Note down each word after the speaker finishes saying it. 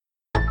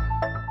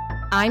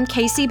I'm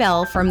Casey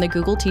Bell from the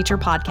Google Teacher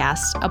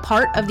Podcast, a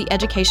part of the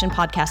Education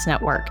Podcast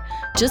Network,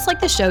 just like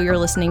the show you're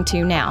listening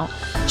to now.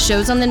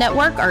 Shows on the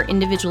network are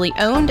individually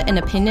owned and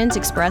opinions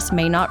expressed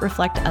may not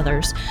reflect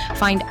others.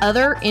 Find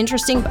other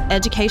interesting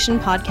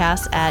education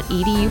podcasts at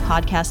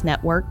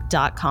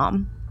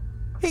edupodcastnetwork.com.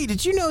 Hey,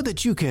 did you know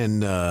that you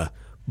can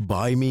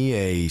buy me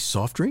a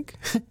soft drink?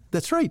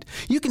 That's right.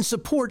 You can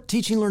support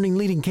Teaching, Learning,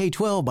 Leading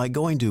K-12 by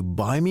going to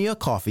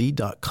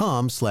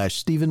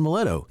buymeacoffee.com/Stephen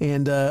Miletto.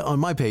 And on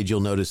my page, you'll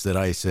notice that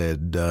I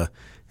said,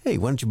 hey,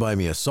 why don't you buy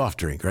me a soft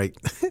drink, right?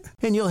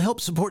 And you'll help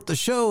support the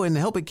show and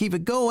help it keep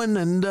it going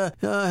and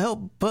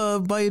help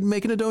by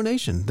making a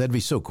donation. That'd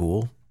be so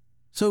cool.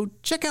 So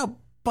check out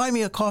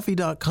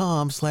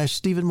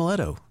buymeacoffee.com/Stephen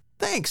Miletto.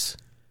 Thanks.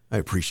 I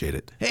appreciate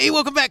it. Hey,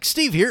 welcome back.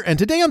 Steve here, and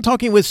today I'm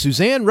talking with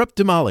Suzanne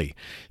DeMallie.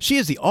 She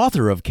is the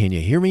author of Can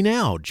You Hear Me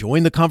Now?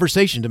 Join the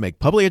conversation to make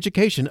public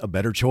education a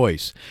better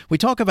choice. We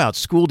talk about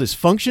school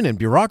dysfunction and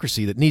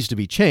bureaucracy that needs to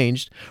be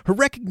changed, her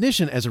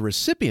recognition as a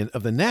recipient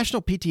of the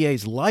National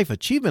PTA's Life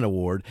Achievement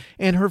Award,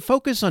 and her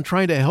focus on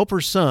trying to help her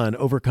son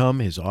overcome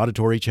his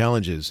auditory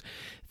challenges.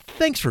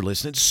 Thanks for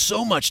listening.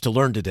 So much to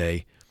learn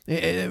today.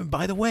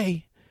 By the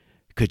way,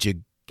 could you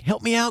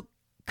help me out?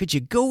 Could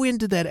you go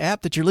into that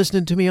app that you're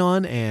listening to me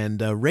on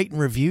and rate and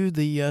review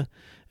the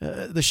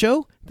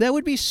show? That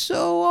would be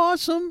so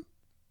awesome.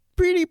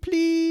 Pretty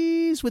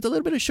please, with a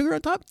little bit of sugar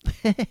on top.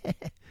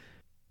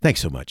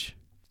 Thanks so much.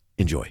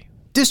 Enjoy.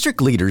 District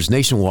leaders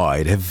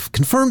nationwide have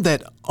confirmed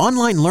that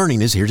online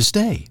learning is here to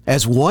stay,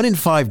 as 1 in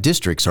 5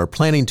 districts are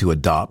planning to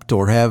adopt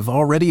or have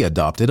already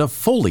adopted a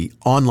fully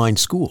online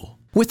school.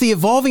 With the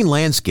evolving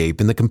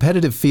landscape in the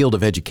competitive field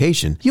of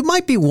education, you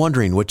might be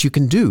wondering what you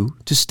can do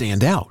to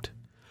stand out.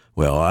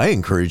 Well, I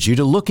encourage you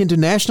to look into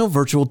National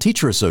Virtual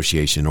Teacher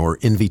Association, or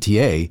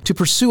NVTA, to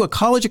pursue a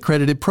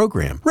college-accredited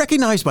program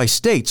recognized by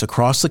states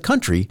across the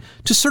country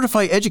to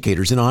certify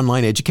educators in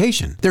online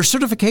education. Their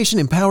certification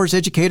empowers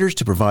educators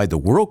to provide the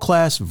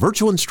world-class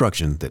virtual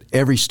instruction that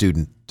every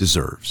student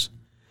deserves.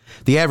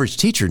 The average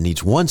teacher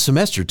needs 1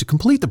 semester to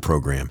complete the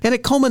program, and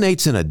it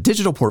culminates in a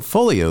digital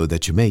portfolio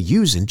that you may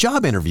use in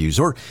job interviews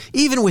or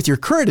even with your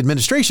current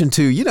administration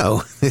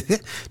to,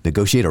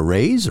 negotiate a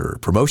raise or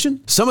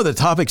promotion. Some of the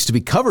topics to be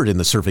covered in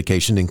the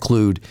certification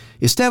include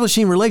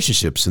establishing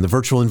relationships in the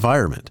virtual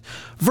environment,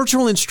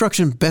 virtual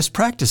instruction best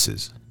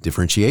practices,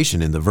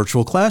 differentiation in the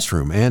virtual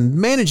classroom, and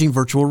managing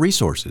virtual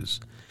resources.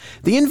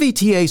 The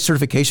NVTA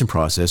certification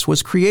process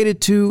was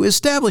created to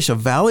establish a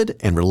valid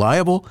and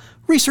reliable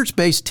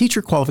research-based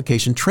teacher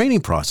qualification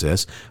training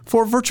process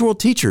for virtual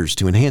teachers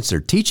to enhance their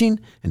teaching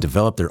and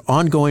develop their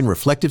ongoing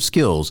reflective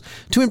skills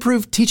to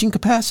improve teaching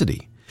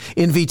capacity.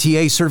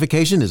 NVTA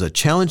certification is a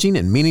challenging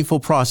and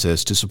meaningful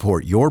process to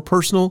support your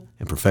personal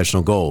and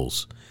professional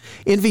goals.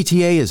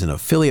 NVTA is an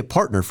affiliate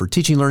partner for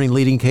Teaching, Learning,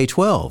 Leading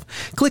K-12.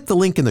 Click the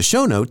link in the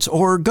show notes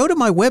or go to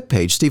my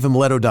webpage,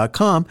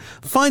 stephenmiletto.com,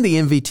 find the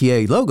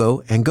NVTA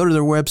logo, and go to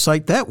their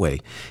website that way.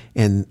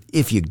 And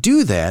if you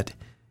do that,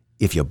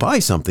 if you buy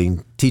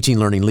something, Teaching,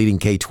 Learning, Leading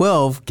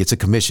K-12 gets a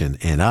commission,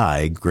 and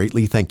I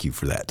greatly thank you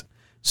for that.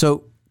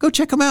 So go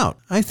check them out.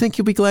 I think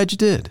you'll be glad you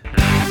did.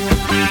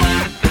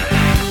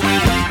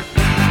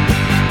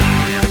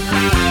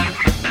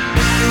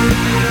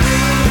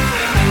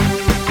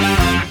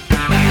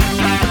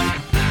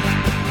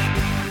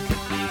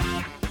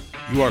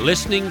 You are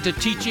listening to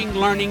Teaching,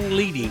 Learning,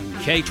 Leading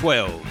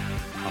K-12,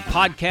 a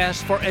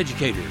podcast for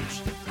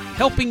educators,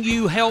 helping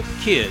you help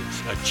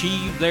kids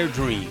achieve their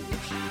dreams.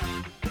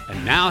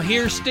 And now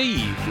here's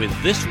Steve with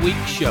this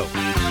week's show.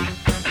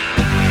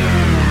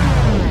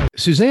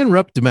 Suzanne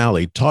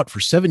DeMallie taught for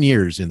 7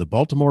 years in the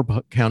Baltimore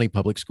County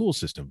Public School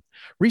System.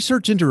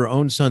 Research into her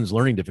own son's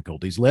learning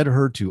difficulties led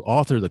her to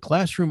author the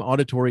Classroom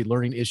Auditory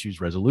Learning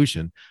Issues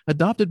Resolution,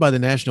 adopted by the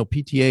National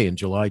PTA in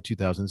July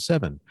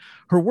 2007.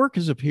 Her work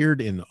has appeared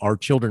in Our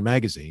Children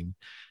magazine,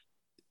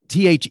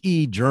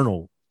 THE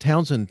Journal,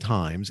 Townsend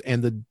Times,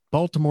 and the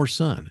Baltimore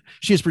Sun.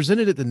 She has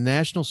presented at the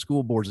National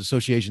School Boards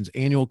Association's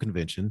annual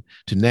convention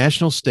to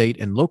national, state,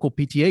 and local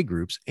PTA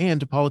groups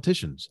and to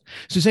politicians.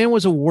 Suzanne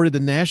was awarded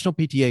the National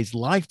PTA's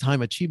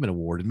Lifetime Achievement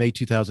Award in May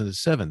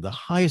 2007, the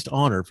highest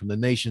honor from the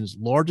nation's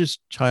largest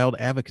child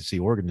advocacy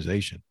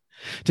organization.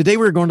 Today,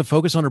 we're going to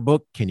focus on her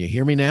book, Can You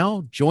Hear Me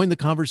Now? Join the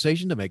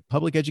conversation to make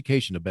public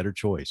education a better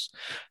choice.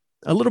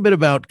 A little bit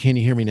about Can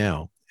You Hear Me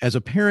Now? As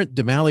a parent,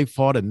 DeMallie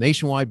fought a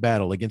nationwide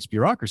battle against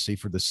bureaucracy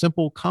for the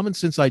simple, common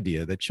sense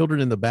idea that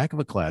children in the back of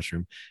a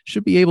classroom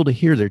should be able to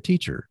hear their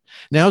teacher.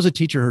 Now, as a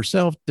teacher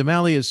herself,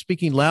 DeMallie is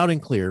speaking loud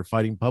and clear,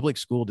 fighting public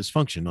school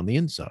dysfunction on the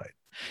inside.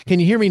 Can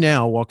You Hear Me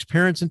Now? Walks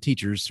parents and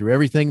teachers through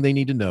everything they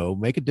need to know,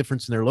 make a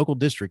difference in their local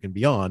district and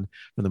beyond,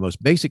 from the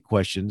most basic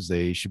questions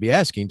they should be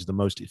asking to the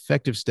most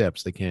effective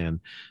steps they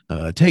can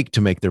take to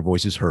make their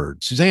voices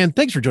heard. Suzanne,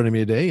 thanks for joining me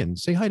today, and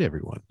say hi to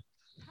everyone.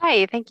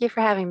 Hi, thank you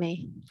for having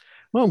me.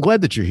 Well, I'm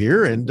glad that you're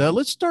here, and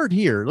let's start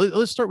here.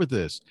 Let's start with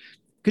this.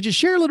 Could you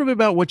share a little bit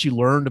about what you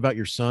learned about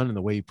your son and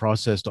the way he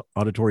processed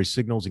auditory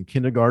signals in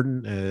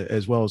kindergarten,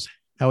 as well as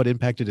how it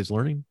impacted his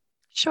learning?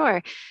 Sure.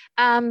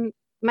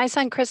 My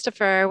son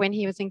Christopher, when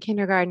he was in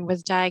kindergarten,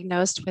 was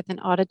diagnosed with an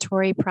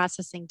auditory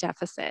processing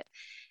deficit.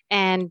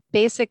 And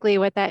basically,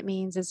 what that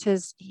means is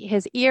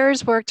his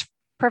ears worked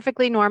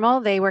perfectly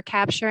normal. They were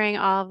capturing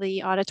all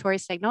the auditory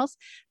signals,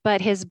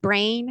 but his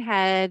brain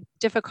had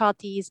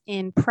difficulties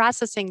in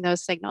processing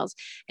those signals.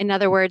 In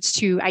other words,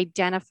 to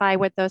identify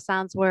what those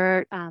sounds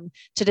were,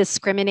 to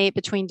discriminate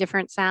between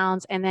different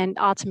sounds, and then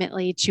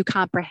ultimately to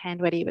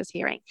comprehend what he was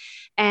hearing.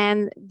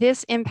 And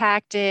this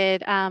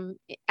impacted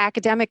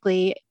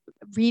academically,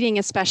 reading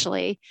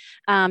especially,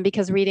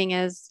 because reading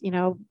is,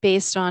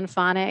 based on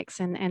phonics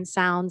and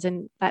sounds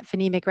and that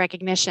phonemic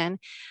recognition.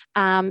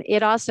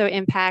 It also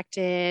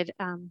impacted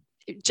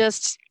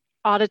just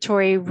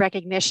auditory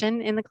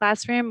recognition in the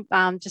classroom,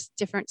 just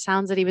different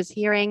sounds that he was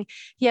hearing.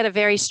 He had a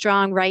very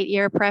strong right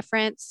ear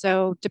preference.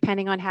 So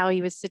depending on how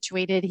he was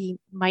situated, he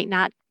might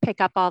not pick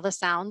up all the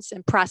sounds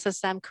and process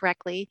them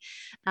correctly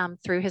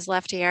through his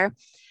left ear.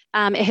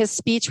 His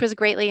speech was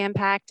greatly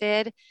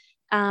impacted.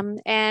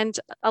 And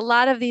a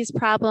lot of these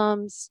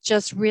problems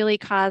just really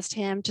caused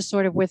him to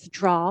sort of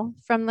withdraw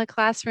from the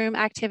classroom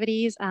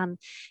activities.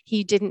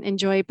 He didn't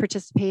enjoy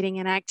participating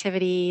in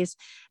activities.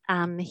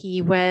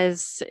 He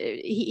wasn't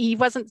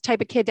the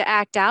type of kid to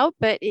act out,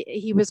 but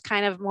he was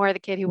kind of more the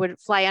kid who would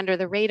fly under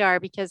the radar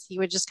because he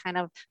would just kind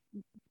of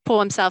pull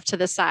himself to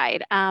the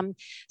side.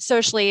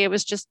 Socially, it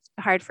was just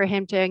hard for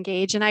him to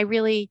engage. And I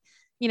really,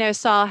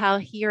 saw how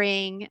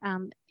hearing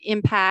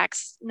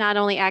impacts not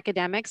only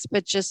academics,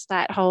 but just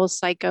that whole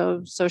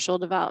psychosocial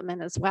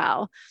development as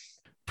well.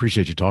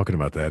 Appreciate you talking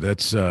about that.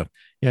 That's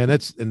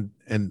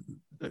and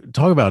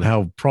talk about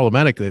how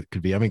problematic that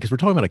could be. I mean, because we're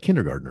talking about a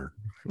kindergartner.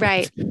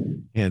 Right.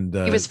 And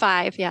he was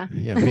 5. Yeah.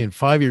 Yeah. Being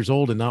 5 years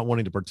old and not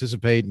wanting to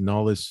participate and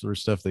all this sort of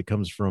stuff that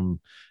comes from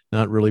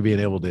not really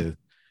being able to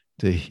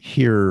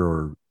hear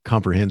or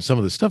comprehend some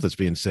of the stuff that's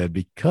being said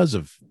because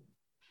of,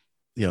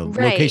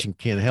 Right. location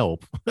can't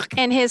help.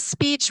 And his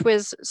speech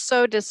was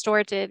so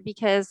distorted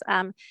because,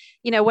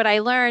 what I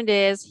learned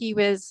is he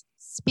was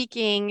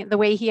speaking the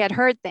way he had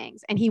heard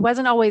things, and he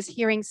wasn't always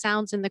hearing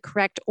sounds in the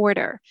correct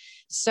order.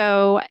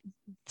 So,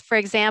 for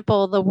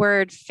example, the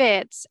word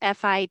fits,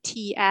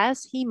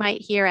 F-I-T-S, he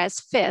might hear as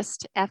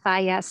fist,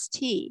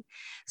 F-I-S-T.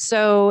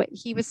 So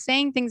he was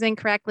saying things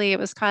incorrectly. It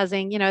was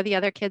causing, the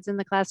other kids in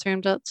the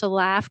classroom to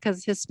laugh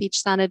because his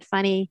speech sounded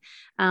funny.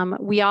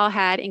 We all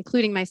had,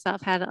 including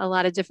myself, had a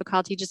lot of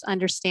difficulty just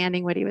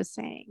understanding what he was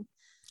saying.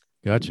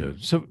 Gotcha.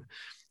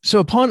 So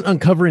upon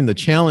uncovering the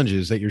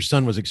challenges that your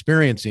son was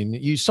experiencing,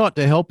 you sought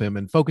to help him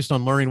and focused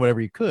on learning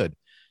whatever you could.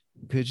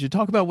 Could you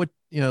talk about what,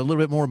 a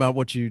little bit more about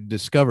what you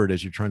discovered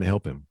as you're trying to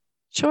help him?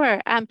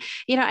 Sure.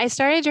 I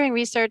started doing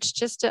research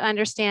just to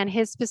understand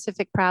his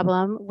specific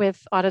problem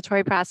with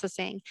auditory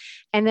processing.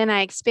 And then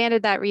I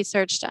expanded that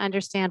research to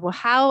understand, well,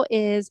 how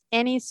is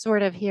any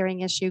sort of hearing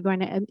issue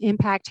going to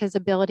impact his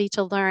ability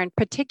to learn,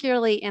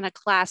 particularly in a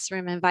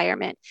classroom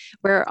environment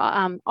where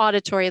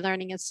auditory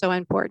learning is so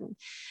important.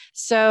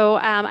 So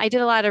I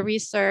did a lot of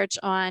research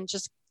on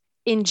just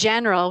in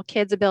general,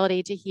 kids'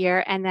 ability to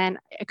hear, and then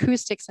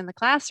acoustics in the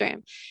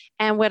classroom.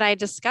 And what I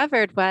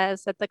discovered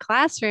was that the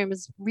classroom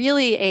is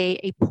really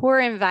a poor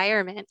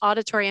environment,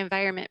 auditory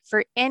environment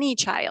for any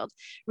child,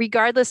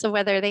 regardless of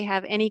whether they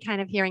have any kind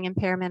of hearing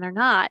impairment or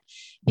not,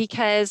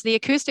 because the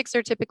acoustics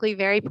are typically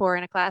very poor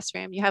in a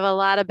classroom. You have a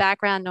lot of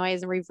background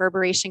noise and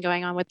reverberation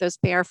going on with those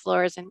bare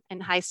floors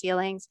and high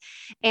ceilings.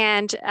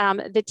 And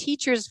the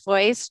teacher's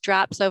voice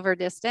drops over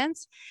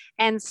distance.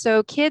 And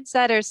so kids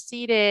that are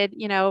seated,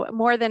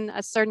 more than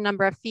a certain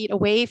number of feet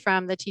away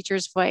from the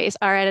teacher's voice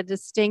are at a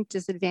distinct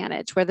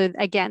disadvantage, whether,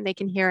 again, they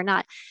can hear or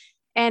not.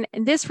 And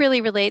this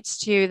really relates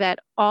to that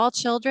all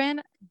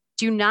children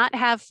do not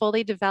have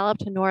fully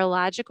developed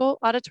neurological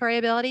auditory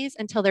abilities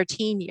until their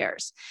teen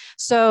years.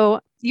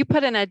 So you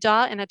put an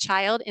adult and a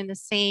child in the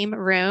same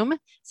room,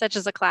 such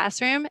as a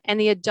classroom, and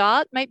the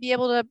adult might be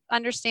able to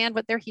understand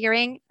what they're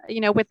hearing,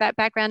 with that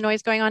background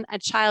noise going on. A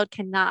child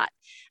cannot,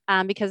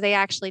 because they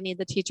actually need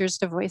the teacher's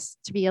voice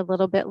to be a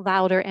little bit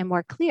louder and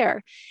more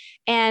clear.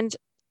 And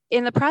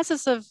in the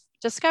process of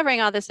discovering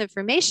all this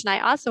information,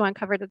 I also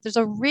uncovered that there's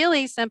a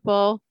really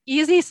simple,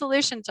 easy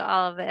solution to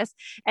all of this.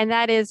 And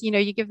that is,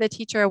 you give the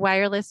teacher a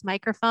wireless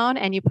microphone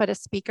and you put a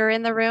speaker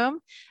in the room,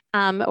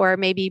 or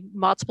maybe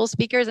multiple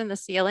speakers in the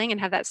ceiling and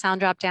have that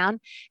sound drop down.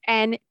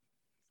 And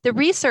the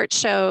research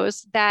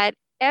shows that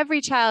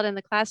every child in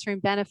the classroom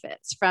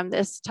benefits from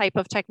this type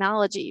of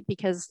technology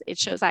because it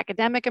shows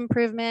academic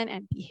improvement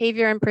and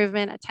behavior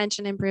improvement,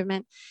 attention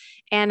improvement.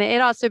 And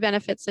it also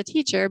benefits the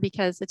teacher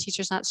because the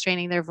teacher's not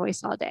straining their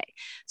voice all day.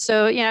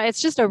 So,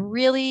 it's just a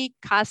really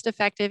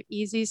cost-effective,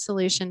 easy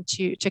solution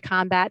to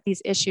combat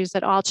these issues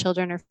that all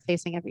children are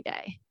facing every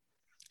day.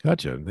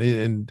 Gotcha.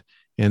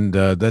 And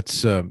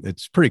that's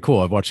it's pretty cool.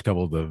 I've watched a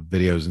couple of the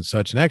videos and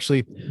such. And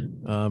actually,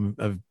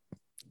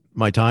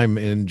 my time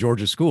in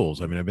Georgia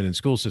schools. I mean, I've been in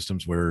school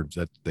systems where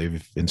that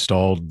they've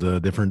installed the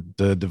different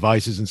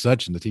devices and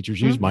such, and the teachers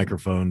use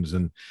microphones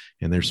and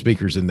there's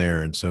speakers in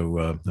there. And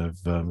so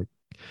I've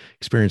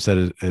experienced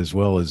that as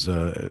well as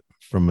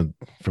from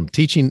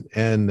teaching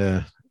and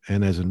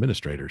as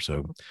administrator.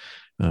 So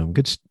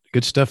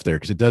Good stuff there,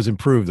 because it does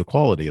improve the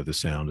quality of the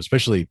sound.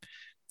 Especially,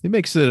 it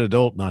makes the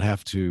adult not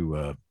have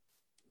to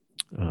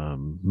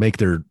make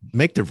their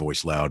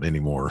voice loud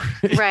anymore.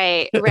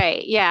 Right,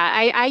 right.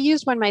 Yeah. I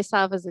used one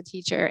myself as a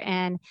teacher,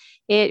 and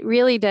it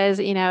really does,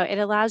 it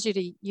allows you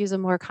to use a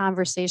more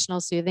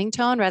conversational, soothing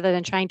tone rather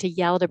than trying to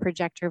yell to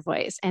project your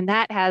voice. And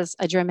that has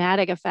a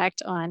dramatic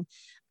effect on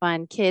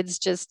kids,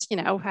 just,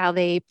 how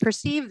they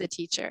perceive the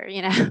teacher,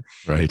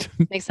 Right.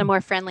 makes a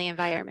more friendly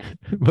environment.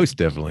 Most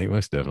definitely.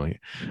 Most definitely.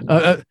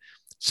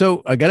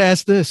 So I got to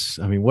ask this.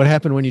 I mean, what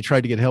happened when you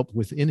tried to get help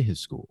within his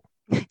school?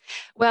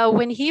 Well,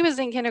 when he was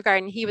in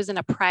kindergarten, he was in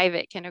a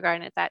private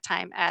kindergarten at that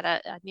time at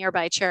a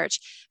nearby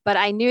church, but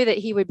I knew that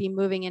he would be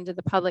moving into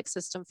the public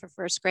system for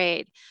first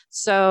grade.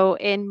 So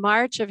in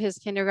March of his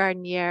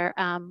kindergarten year,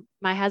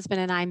 my husband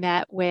and I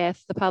met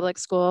with the public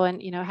school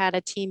and, had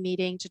a team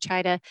meeting to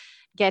try to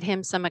get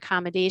him some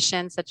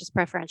accommodations such as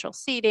preferential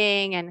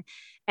seating,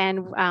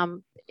 and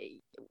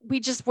we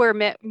just were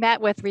met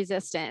with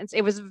resistance.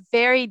 It was a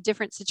very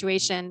different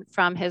situation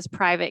from his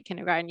private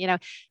kindergarten.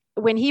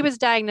 When he was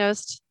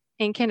diagnosed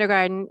in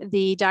kindergarten,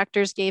 the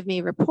doctors gave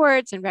me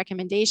reports and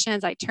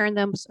recommendations. I turned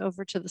them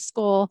over to the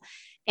school,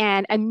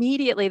 and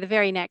immediately the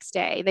very next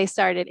day, they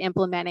started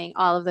implementing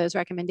all of those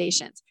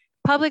recommendations.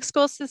 Public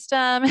school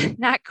system,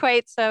 not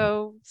quite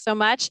so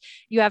much.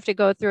 You have to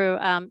go through,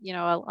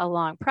 a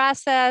long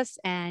process,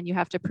 and you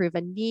have to prove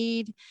a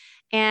need.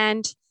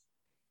 And,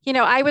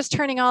 I was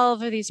turning all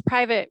of these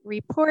private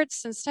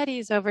reports and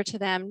studies over to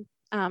them,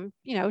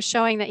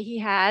 showing that he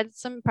had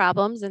some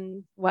problems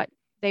and what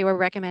they were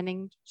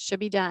recommending should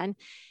be done.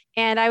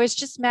 And I was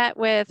just met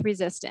with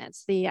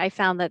resistance. I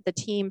found that the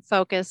team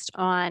focused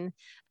on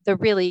the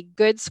really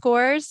good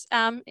scores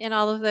in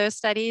all of those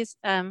studies,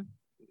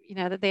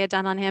 that they had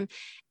done on him.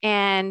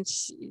 And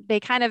they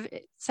kind of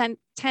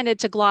tended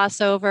to gloss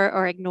over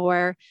or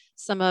ignore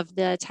some of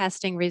the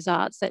testing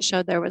results that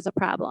showed there was a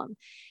problem.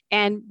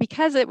 And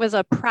because it was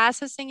a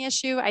processing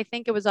issue, I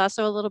think it was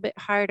also a little bit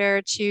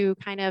harder to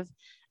kind of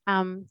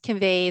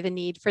convey the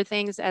need for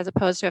things, as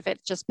opposed to if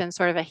it's just been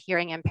sort of a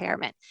hearing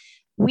impairment.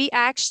 My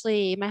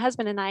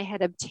husband and I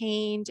had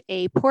obtained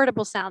a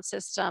portable sound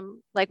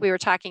system, like we were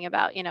talking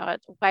about, a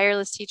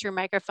wireless teacher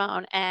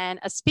microphone and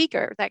a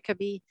speaker that could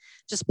be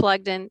just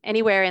plugged in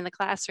anywhere in the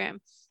classroom.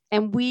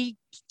 And we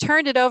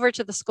turned it over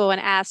to the school and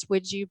asked,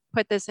 would you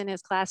put this in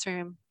his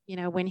classroom,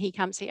 when he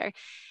comes here?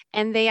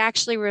 And they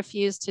actually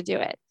refused to do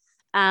it.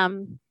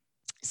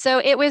 So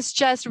it was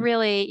just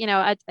really,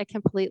 a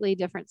completely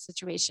different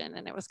situation.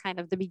 And it was kind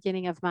of the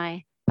beginning of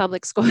my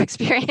public school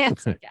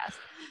experience, I guess.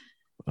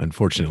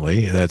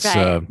 Unfortunately, that's,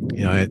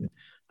 right.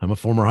 I'm a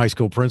former high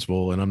school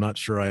principal, and I'm not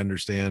sure I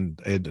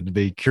understand. I'd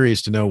be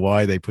curious to know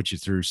why they put you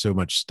through so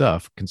much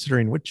stuff,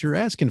 considering what you're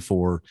asking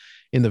for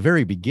in the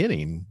very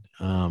beginning.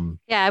 Yeah,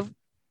 I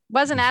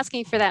wasn't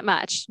asking for that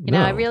much.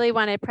 I really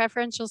wanted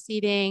preferential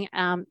seating,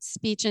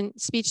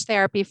 speech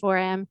therapy for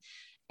him,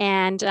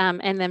 and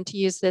them to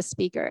use this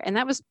speaker. And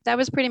that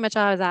was pretty much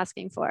all I was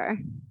asking for.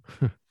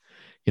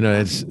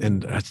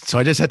 So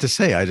I just had to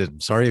say, I'm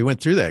sorry you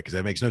went through that, because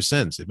that makes no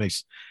sense.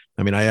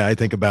 I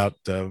think about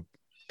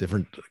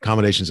different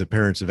accommodations that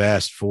parents have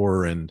asked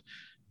for, and,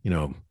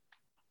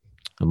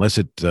 unless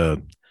it,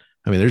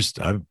 there's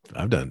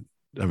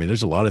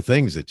a lot of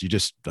things that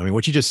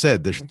what you just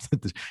said,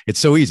 it's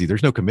so easy.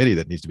 There's no committee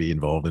that needs to be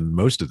involved in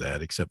most of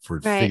that, except for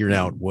figuring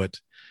out what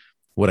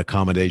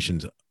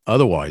accommodations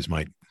otherwise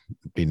might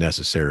be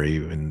necessary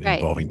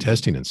involving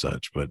testing and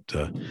such. But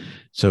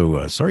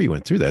sorry you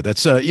went through that.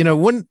 That's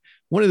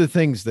one of the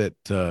things that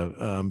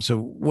so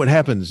what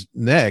happens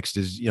next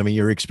is,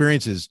 your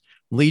experiences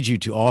lead you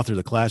to author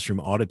the Classroom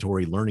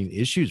Auditory Learning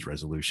Issues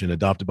Resolution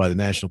adopted by the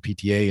National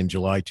PTA in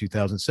July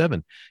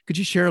 2007. Could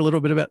you share a little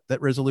bit about that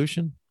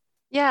resolution?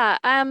 Yeah.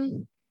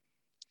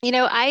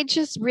 I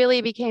just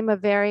really became a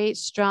very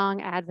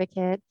strong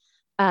advocate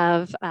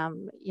of,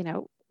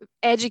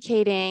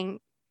 educating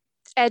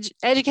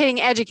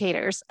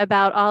educators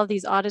about all of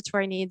these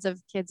auditory needs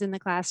of kids in the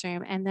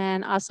classroom, and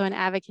then also an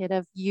advocate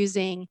of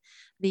using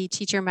the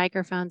teacher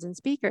microphones and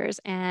speakers.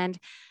 And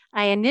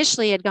I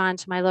initially had gone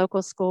to my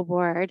local school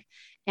board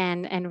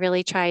and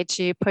really tried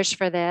to push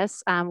for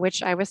this,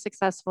 which I was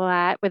successful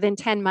at. Within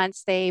 10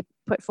 months, they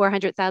put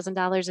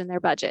 $400,000 in their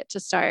budget to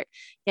start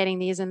getting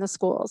these in the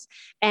schools.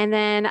 And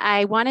then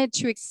I wanted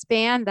to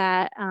expand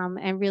that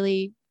and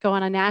really go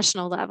on a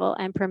national level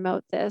and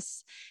promote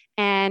this.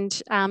 And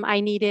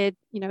I needed,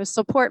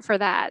 support for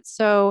that.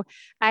 So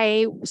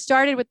I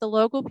started with the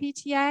local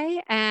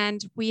PTA,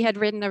 and we had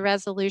written a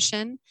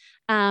resolution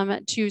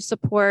to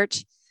support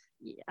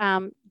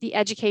the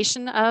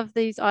education of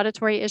these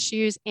auditory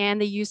issues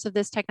and the use of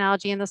this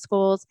technology in the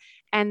schools.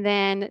 And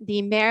then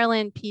the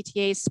Maryland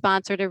PTA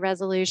sponsored a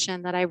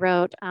resolution that I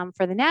wrote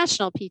for the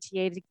national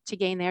PTA to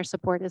gain their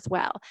support as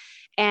well.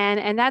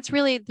 And that's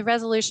really, the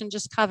resolution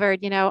just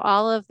covered,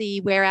 all of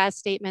the whereas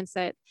statements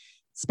that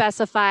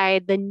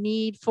specified the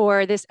need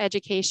for this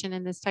education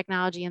and this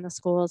technology in the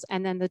schools,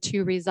 and then the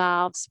two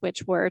resolves,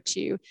 which were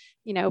to,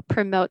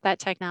 promote that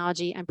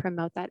technology and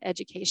promote that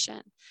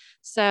education.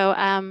 So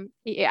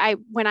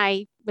when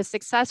I was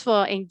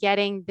successful in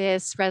getting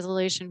this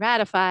resolution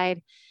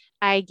ratified,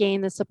 I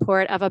gained the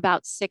support of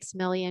about 6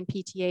 million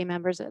PTA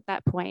members at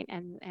that point,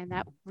 and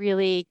that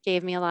really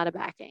gave me a lot of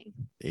backing.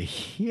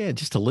 Yeah,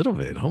 just a little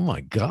bit. Oh my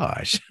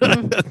gosh.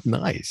 Mhm.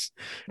 Nice.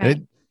 Right.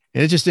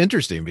 And it's just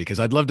interesting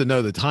because I'd love to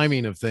know the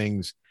timing of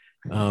things,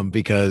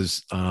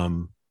 because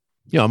I'm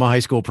a high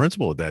school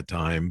principal at that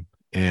time,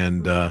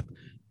 and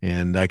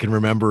I can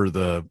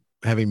remember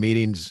having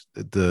meetings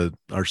at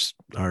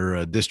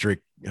our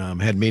district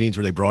had meetings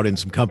where they brought in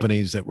some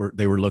companies that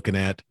they were looking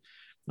at,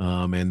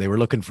 and they were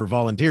looking for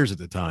volunteers at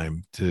the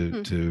time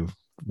to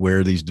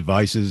wear these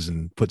devices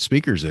and put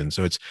speakers in.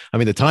 So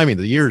the timing,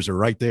 the years are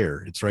right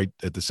there. It's right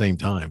at the same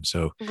time.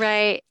 So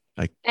right.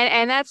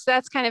 And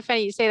that's kind of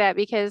funny you say that,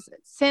 because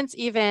since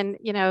even,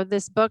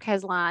 this book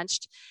has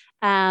launched,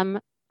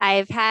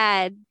 I've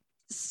had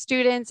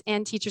students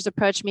and teachers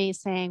approach me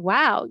saying,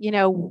 wow,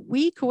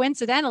 we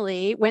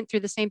coincidentally went through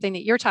the same thing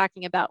that you're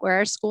talking about, where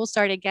our school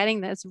started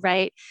getting this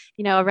right,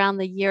 around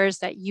the years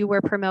that you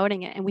were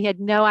promoting it. And we had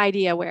no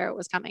idea where it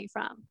was coming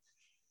from.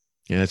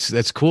 Yeah,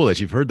 that's cool that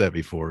you've heard that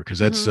before, because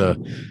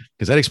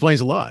that explains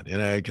a lot.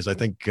 And because I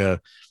think,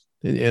 and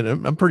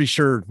I'm pretty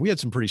sure we had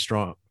some pretty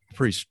strong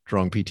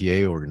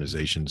PTA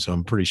organizations. So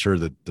I'm pretty sure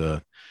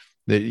that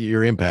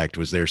your impact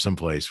was there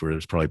someplace where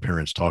there's probably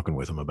parents talking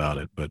with them about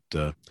it.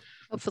 But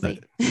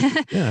hopefully,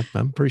 yeah,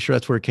 I'm pretty sure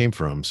that's where it came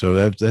from.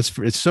 So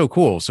it's so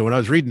cool. So when I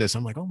was reading this,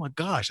 I'm like, oh my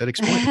gosh, that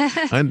explains.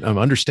 I'm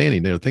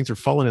understanding. Things are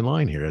falling in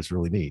line here. That's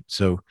really neat.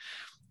 So,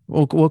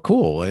 well,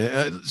 cool.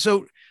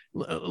 So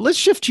let's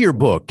shift to your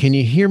book. Can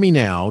you hear me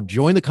now?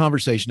 Join the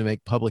conversation to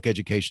make public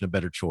education a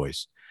better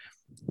choice.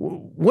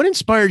 What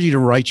inspired you to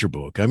write your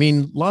book? I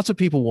mean, lots of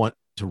people want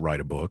to write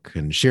a book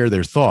and share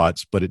their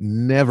thoughts, but it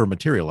never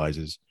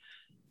materializes.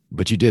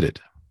 But you did it.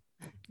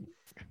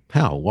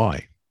 How?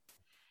 Why?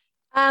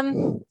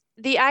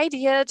 The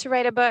idea to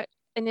write a book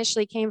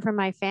initially came from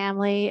my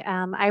family.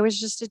 I was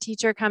just a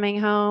teacher coming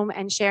home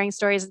and sharing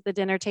stories at the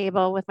dinner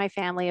table with my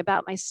family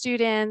about my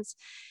students,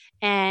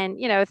 and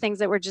things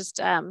that were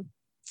just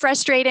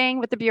frustrating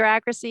with the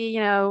bureaucracy,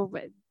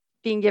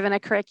 being given a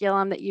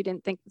curriculum that you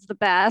didn't think was the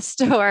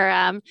best,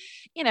 or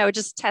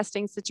just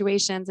testing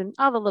situations and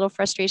all the little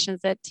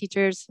frustrations that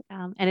teachers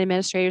and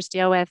administrators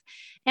deal with.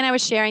 And I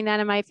was sharing that,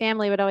 and my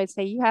family would always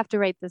say, you have to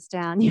write this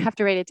down. You have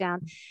to write it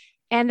down.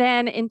 And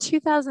then in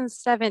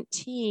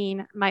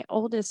 2017, my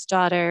oldest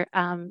daughter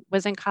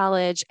was in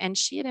college, and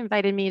she had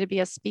invited me to be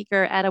a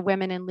speaker at a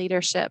Women in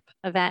Leadership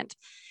event.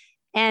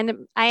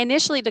 And I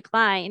initially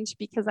declined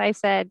because I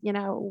said,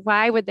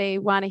 why would they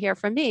want to hear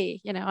from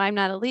me? I'm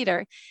not a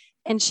leader.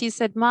 And she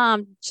said,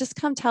 Mom, just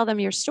come tell them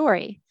your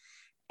story.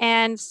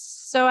 And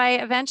so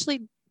I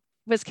eventually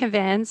was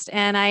convinced,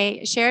 and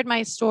I shared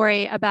my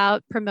story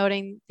about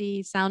promoting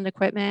the sound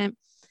equipment.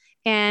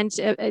 And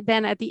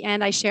then at the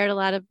end, I shared a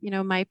lot of,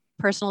 my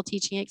personal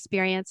teaching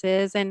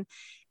experiences. And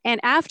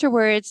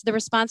afterwards, the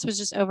response was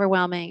just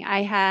overwhelming.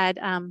 I had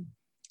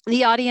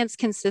the audience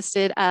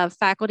consisted of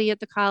faculty at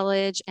the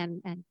college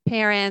and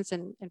parents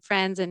and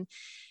friends. And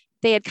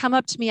they had come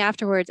up to me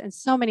afterwards, and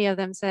so many of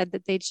them said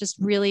that they just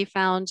really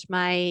found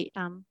my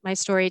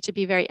story to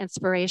be very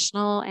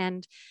inspirational,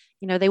 and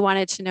they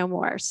wanted to know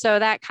more. So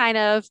that kind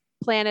of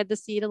planted the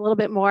seed a little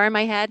bit more in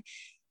my head.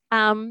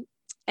 And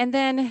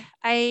then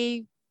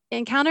I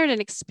encountered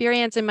an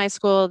experience in my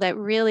school that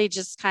really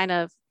just kind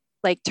of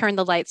like turned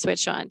the light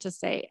switch on to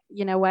say,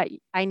 you know what,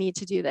 I need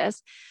to do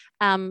this.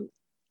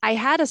 I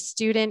had a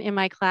student in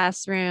my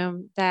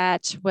classroom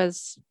that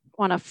was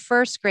on a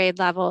first grade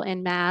level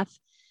in math,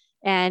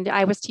 and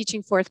I was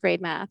teaching fourth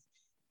grade math.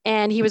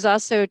 And he was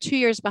also 2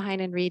 years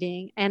behind in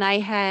reading. And I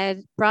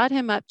had brought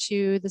him up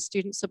to the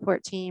student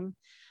support team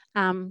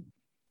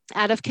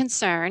out of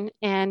concern.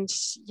 And,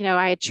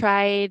 I had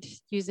tried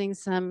using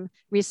some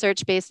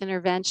research-based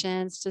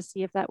interventions to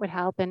see if that would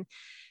help. And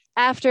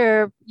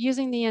after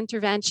using the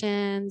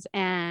interventions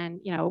and,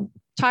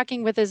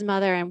 talking with his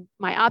mother and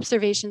my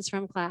observations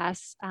from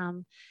class,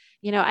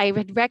 I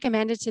had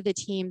recommended to the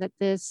team that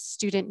this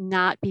student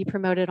not be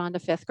promoted on to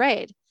fifth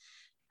grade.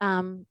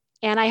 And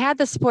I had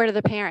the support of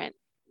the parent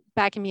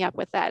backing me up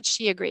with that.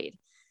 She agreed.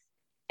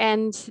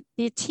 And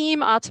the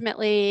team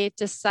ultimately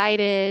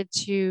decided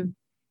to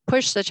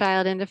push the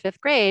child into fifth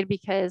grade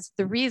because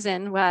the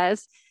reason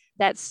was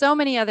that so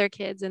many other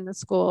kids in the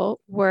school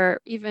were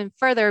even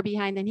further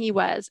behind than he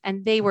was,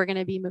 and they were going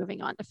to be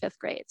moving on to fifth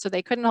grade. So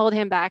they couldn't hold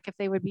him back if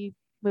they would be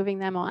moving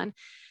them on.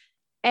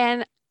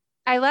 And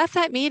I left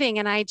that meeting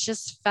and I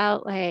just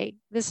felt like,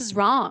 this is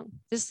wrong.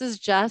 This is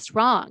just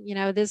wrong.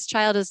 This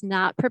child is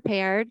not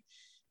prepared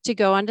to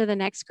go on to the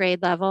next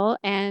grade level.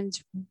 And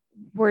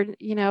we're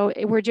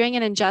doing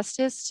an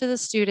injustice to the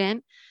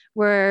student.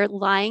 We're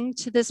lying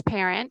to this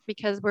parent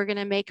because we're going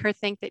to make her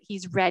think that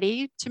he's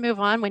ready to move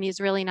on when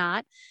he's really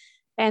not.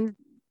 And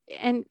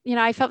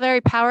I felt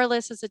very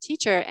powerless as a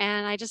teacher.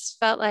 And I just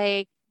felt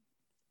like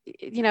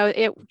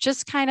it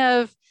just kind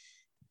of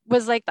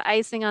was like the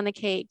icing on the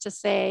cake to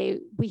say,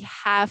 we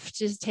have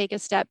to take a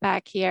step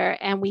back here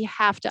and we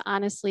have to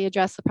honestly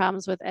address the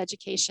problems with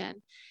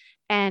education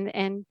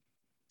and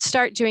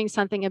start doing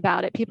something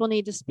about it. People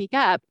need to speak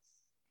up,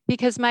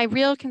 because my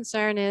real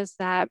concern is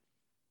that,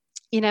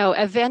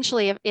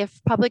 eventually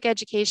if public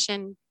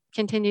education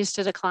continues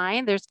to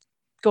decline, there's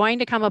going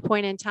to come a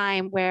point in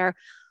time where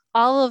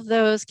all of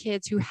those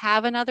kids who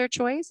have another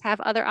choice, have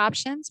other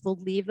options, will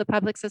leave the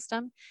public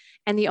system.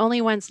 And the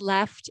only ones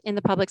left in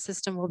the public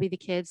system will be the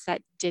kids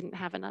that didn't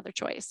have another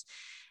choice.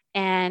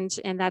 And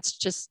that's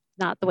just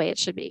not the way it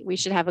should be. We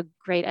should have a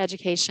great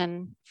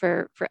education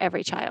for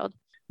every child.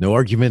 No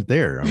argument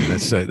there. I mean,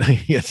 that's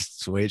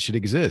that's the way it should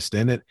exist.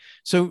 And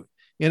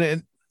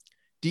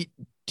do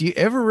you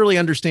ever really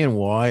understand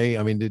why?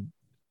 I mean,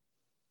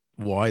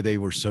 why they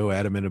were so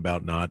adamant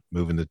about not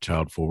moving the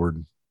child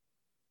forward?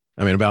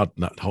 I mean, about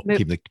not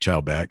keeping the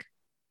child back.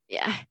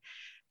 Yeah,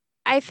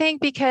 I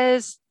think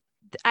because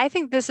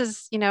this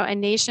is, a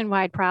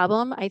nationwide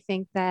problem. I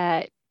think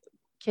that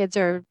kids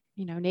are,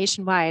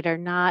 nationwide are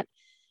not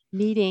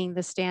meeting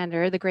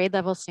the grade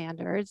level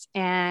standards.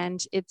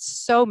 And it's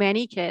so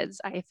many kids,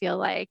 I feel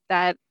like,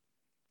 that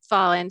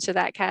fall into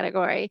that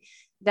category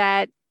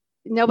that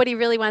nobody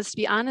really wants to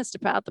be honest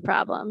about the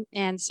problem.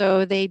 And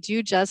so they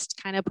do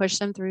just kind of push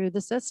them through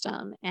the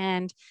system.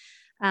 And,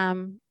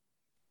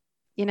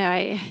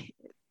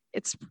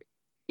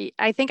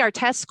 I think our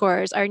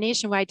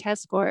nationwide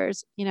test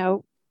scores,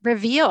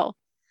 reveal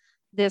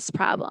this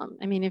problem.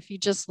 I mean, if you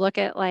just look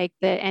at like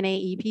the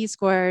NAEP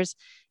scores,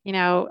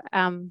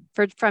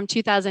 from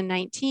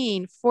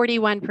 2019,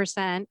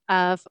 41%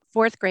 of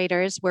fourth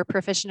graders were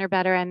proficient or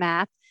better in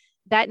math.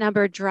 That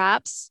number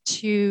drops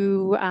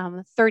to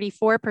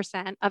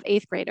 34% of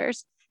eighth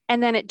graders.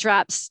 And then it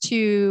drops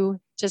to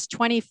just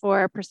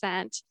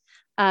 24%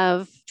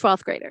 of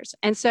 12th graders.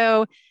 And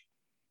so,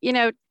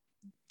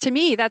 to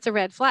me, that's a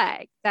red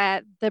flag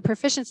that the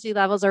proficiency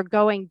levels are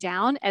going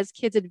down as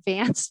kids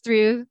advance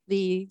through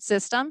the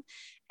system.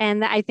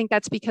 And I think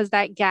that's because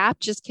that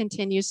gap just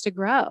continues to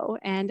grow.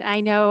 And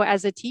I know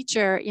as a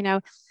teacher,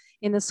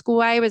 in the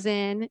school I was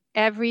in,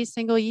 every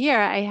single year,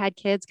 I had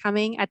kids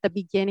coming at the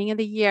beginning of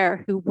the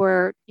year who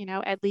were,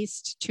 at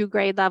least 2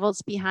 grade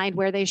levels behind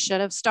where they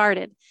should have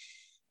started.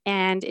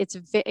 And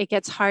it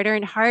gets harder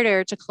and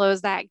harder to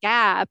close that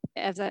gap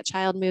as that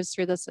child moves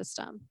through the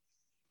system.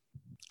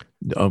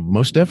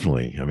 Most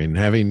definitely. I mean,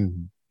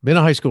 having been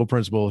a high school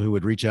principal who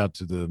would reach out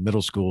to the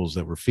middle schools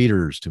that were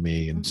feeders to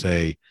me and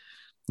say,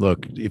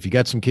 look, if you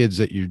got some kids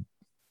that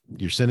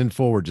you're sending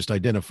forward, just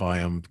identify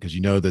them, because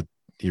you know that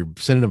you're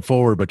sending them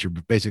forward, but you're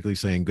basically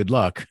saying good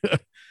luck.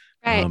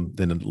 Right.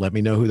 Then let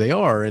me know who they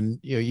are. And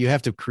you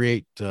have to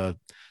create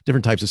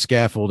different types of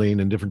scaffolding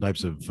and different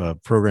types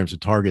of programs to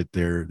target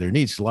their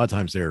needs. A lot of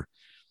times they're,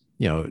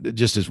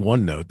 just as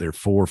one note, they're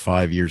 4 or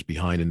 5 years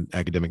behind in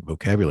academic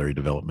vocabulary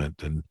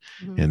development. And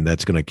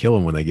that's going to kill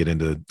them when they get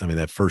into,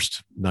 that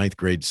first 9th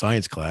grade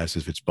science class,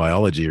 if it's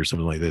biology or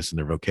something like this, and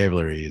their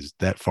vocabulary is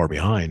that far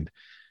behind,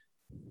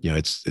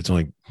 it's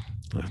only,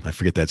 I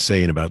forget that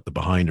saying about the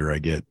behinder I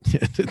get,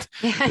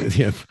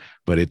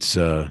 but it's,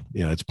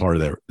 it's part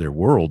of their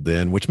world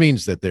then, which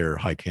means that they're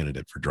a high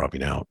candidate for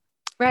dropping out.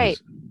 Right.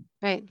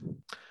 Right.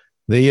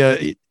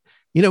 They,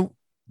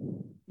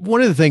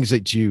 one of the things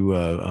that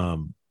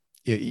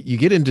you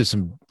get into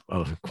some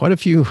quite a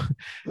few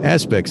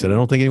aspects that I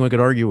don't think anyone could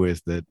argue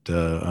with that,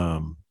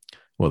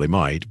 well, they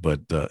might,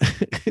 but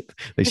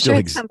they still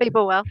exist. Some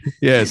people will.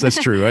 Yes,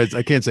 that's true.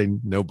 I can't say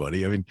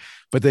nobody. I mean,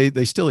 but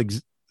they still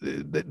exist.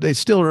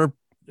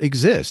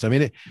 I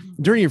mean,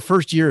 during your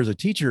first year as a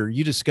teacher,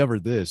 you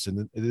discovered this,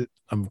 and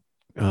I'm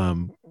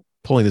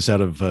pulling this out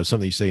of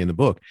something you say in the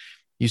book.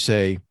 You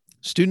say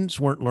students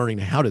weren't learning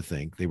how to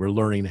think; they were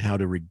learning how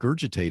to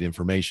regurgitate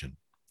information.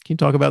 Can you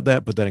talk about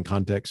that? Put that in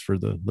context for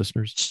the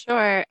listeners.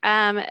 Sure.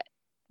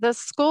 The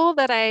school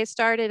that I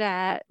started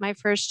at my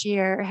first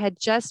year had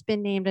just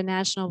been named a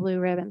National Blue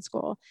Ribbon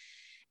School.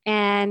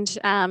 And,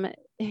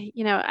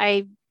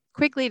 I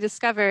quickly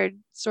discovered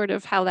sort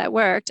of how that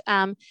worked.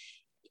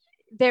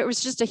 There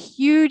was just a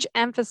huge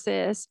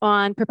emphasis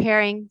on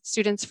preparing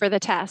students for the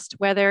test,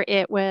 whether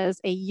it was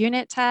a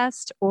unit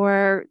test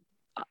or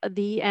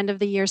the end of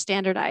the year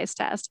standardized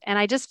test. And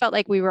I just felt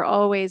like we were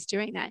always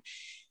doing that.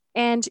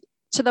 And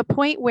to the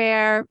point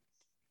where,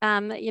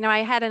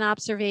 I had an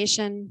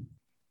observation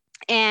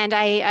and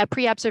a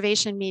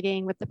pre-observation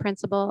meeting with the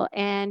principal,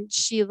 and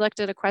she looked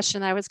at a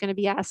question that I was going to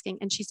be asking.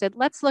 And she said,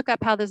 let's look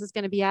up how this is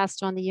going to be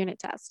asked on the unit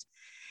test.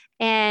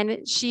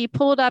 And she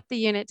pulled up the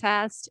unit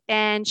test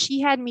and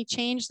she had me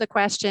change the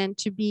question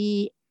to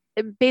be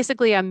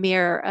basically a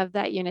mirror of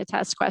that unit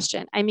test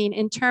question. I mean,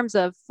 in terms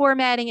of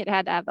formatting, it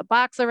had to have the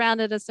box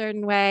around it a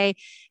certain way.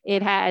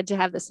 It had to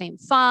have the same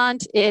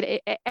font,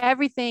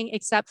 everything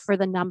except for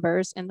the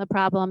numbers in the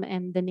problem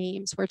and the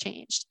names were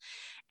changed.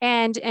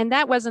 And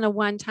that wasn't a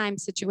one-time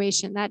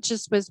situation. That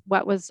just was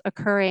what was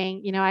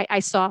occurring. I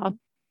saw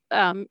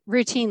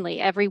routinely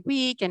every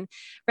week. And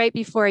right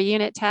before a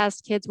unit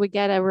test, kids would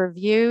get a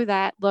review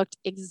that looked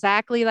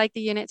exactly like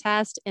the unit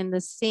test in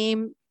the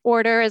same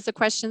order as the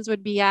questions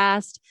would be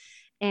asked.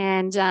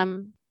 And,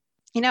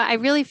 I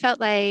really felt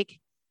like,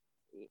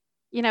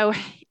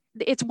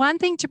 it's one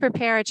thing to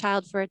prepare a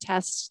child for a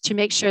test to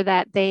make sure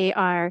that they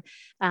are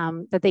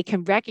that they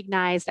can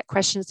recognize that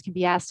questions can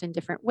be asked in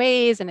different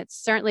ways, and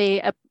it's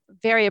certainly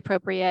very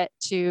appropriate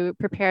to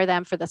prepare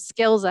them for the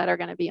skills that are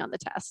going to be on the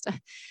test.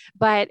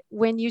 But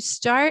when you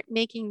start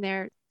making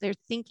their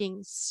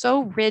thinking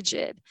so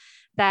rigid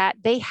that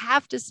they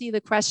have to see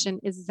the question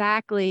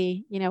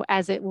exactly,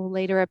 as it will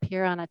later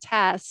appear on a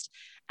test,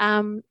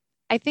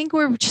 I think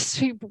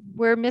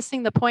we're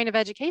missing the point of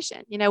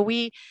education.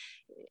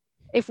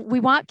 If we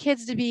want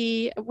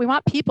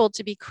people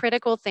to be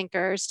critical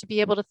thinkers, to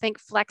be able to think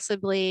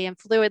flexibly and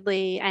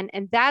fluidly,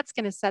 and that's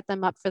going to set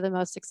them up for the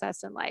most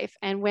success in life.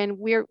 And when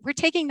we're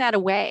taking that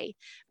away,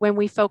 when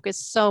we focus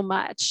so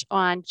much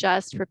on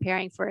just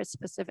preparing for a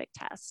specific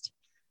test.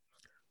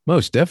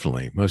 Most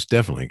definitely,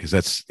 because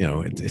that's,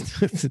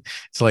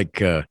 it's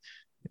like,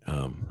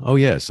 oh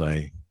yes,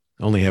 I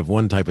only have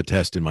one type of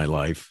test in my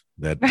life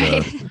that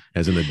right.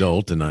 As an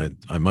adult, and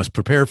I must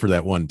prepare for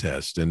that one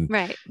test. And,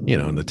 right.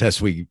 And the tests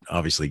we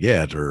obviously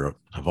get are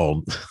of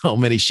all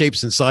many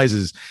shapes and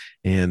sizes,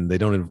 and they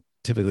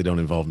typically don't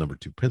involve number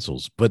two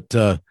pencils. But,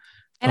 and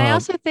I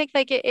also think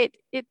like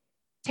it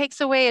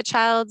takes away a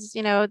child's,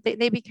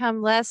 they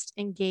become less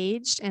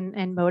engaged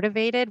and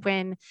motivated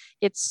when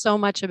it's so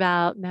much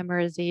about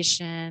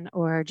memorization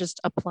or just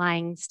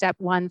applying step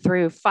 1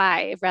 through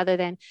 5, rather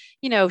than,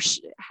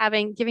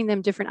 giving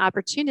them different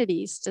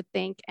opportunities to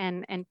think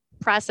and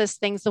process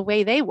things the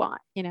way they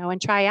want,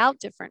 and try out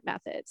different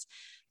methods.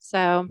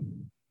 So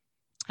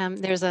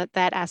there's that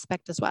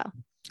aspect as well.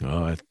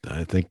 Oh,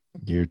 I think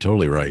you're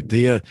totally right.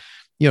 The,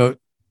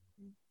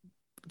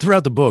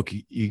 throughout the book,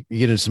 you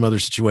get into some other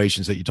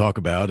situations that you talk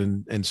about.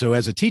 And so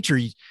as a teacher,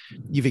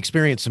 you've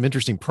experienced some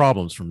interesting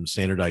problems, from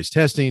standardized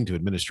testing to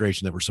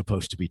administration that were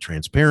supposed to be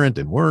transparent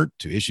and weren't,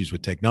 to issues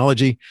with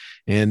technology.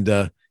 And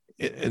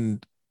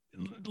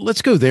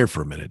let's go there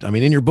for a minute. I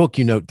mean, in your book,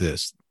 you note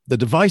this: the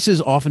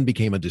devices often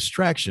became a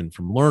distraction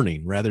from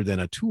learning rather than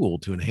a tool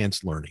to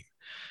enhance learning.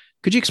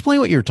 Could you explain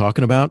what you're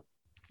talking about?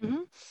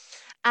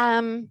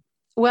 Mm-hmm.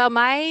 Well,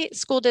 my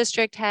school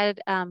district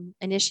had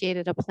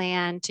initiated a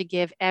plan to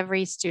give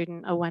every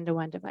student a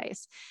one-to-one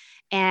device.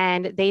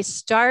 And they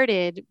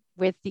started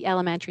with the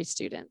elementary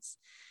students.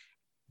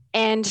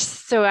 And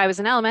so I was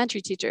an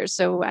elementary teacher,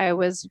 so I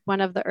was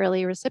one of the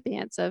early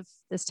recipients of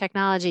this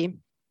technology.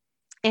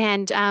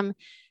 And,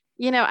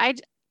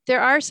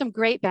 there are some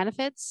great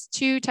benefits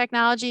to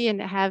technology, and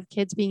to have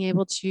kids being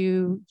able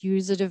to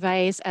use a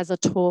device as a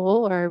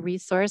tool or a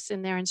resource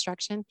in their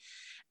instruction.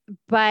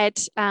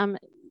 But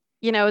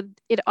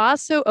it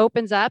also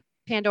opens up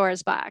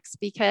Pandora's box,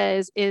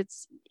 because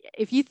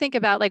if you think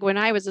about, like, when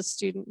I was a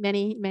student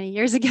many, many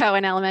years ago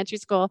in elementary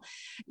school,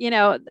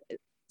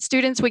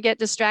 students would get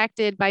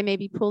distracted by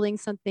maybe pulling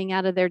something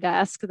out of their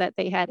desk that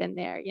they had in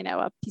there,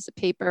 a piece of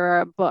paper or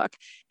a book.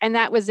 And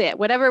that was it.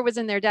 Whatever was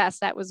in their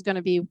desk, that was going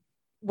to be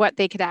what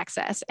they could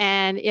access.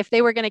 And if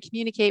they were going to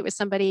communicate with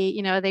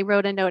somebody, they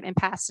wrote a note and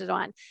passed it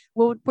on.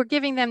 Well, we're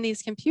giving them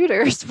these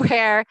computers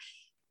where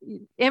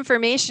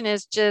information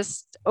is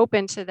just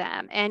open to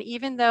them. And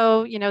even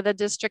though, the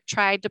district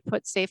tried to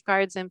put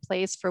safeguards in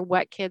place for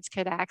what kids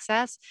could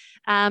access,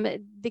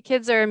 the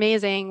kids are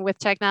amazing with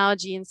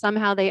technology, and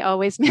somehow they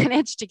always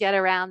manage to get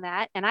around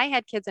that. And I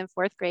had kids in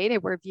 4th grade who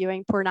were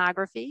viewing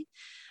pornography.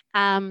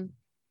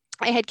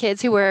 I had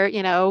kids who were,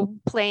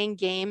 playing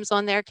games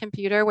on their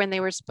computer when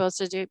they were supposed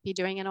to be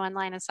doing an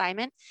online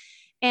assignment.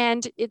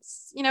 And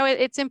it's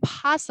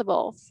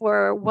impossible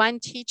for one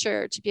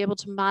teacher to be able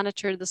to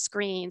monitor the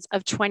screens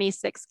of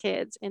 26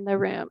 kids in the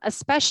room,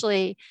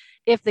 especially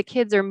if the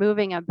kids are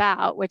moving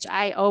about, which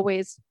I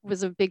always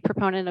was a big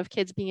proponent of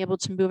kids being able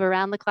to move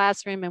around the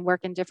classroom and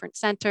work in different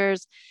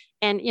centers.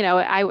 And,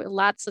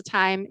 lots of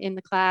time in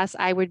the class,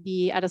 I would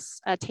be at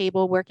a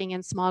table working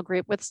in small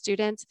group with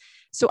students.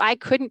 So I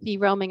couldn't be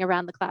roaming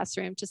around the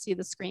classroom to see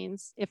the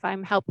screens if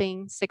I'm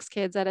helping 6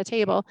 kids at a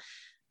table.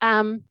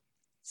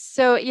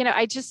 So,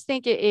 I just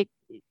think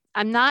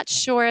I'm not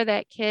sure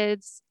that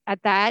kids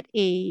at that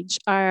age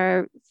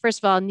are,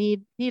 first of all,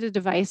 need a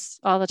device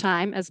all the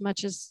time as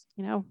much as,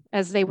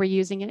 as they were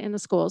using it in the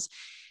schools.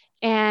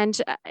 And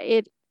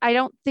I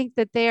don't think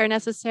that they are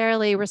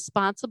necessarily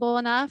responsible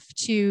enough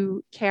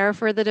to care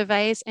for the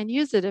device and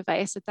use the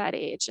device at that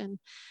age. And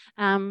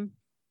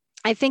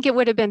I think it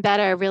would have been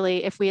better,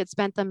 really, if we had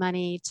spent the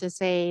money to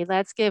say,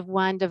 let's give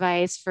one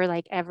device for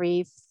like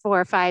every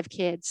 4 or 5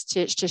 kids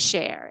to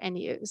share and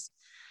use.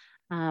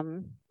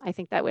 I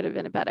think that would have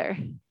been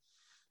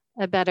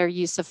a better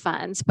use of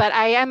funds. But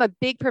I am a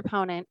big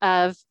proponent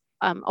of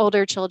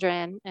older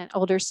children and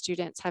older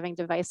students having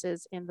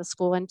devices in the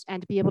school, and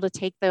to be able to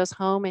take those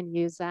home and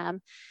use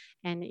them,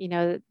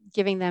 and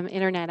giving them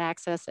internet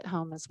access at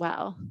home as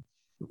well.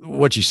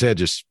 What you said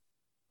just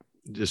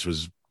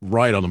was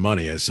right on the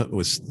money as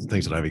with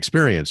things that I've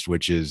experienced,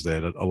 which is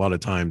that a lot of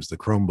times the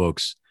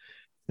Chromebooks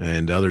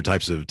and other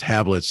types of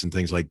tablets and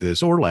things like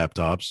this, or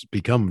laptops,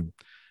 become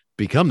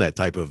that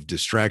type of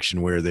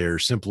distraction where they're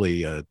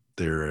simply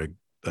they're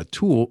a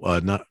tool,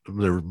 not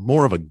they're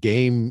more of a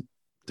game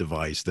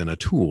device than a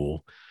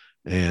tool.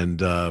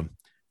 And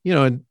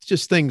and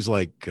just things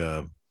like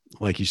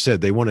you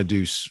said, they want to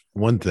do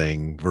one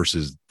thing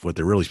versus what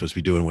they're really supposed to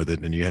be doing with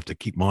it, and you have to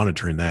keep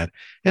monitoring that.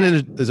 And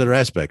then there's other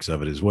aspects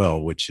of it as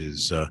well, which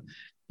is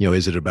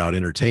is it about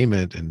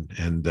entertainment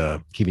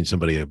and giving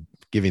somebody a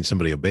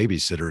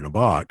babysitter in a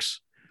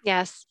box?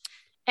 Yes.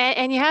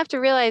 And you have to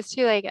realize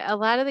too, like a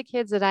lot of the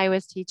kids that I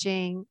was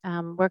teaching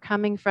were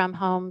coming from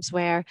homes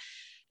where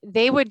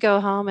they would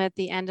go home at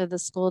the end of the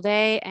school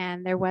day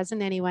and there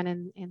wasn't anyone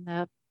in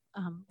the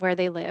where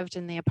they lived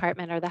in the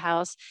apartment or the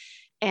house.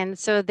 And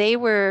so they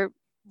were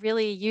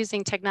really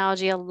using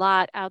technology a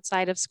lot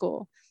outside of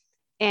school.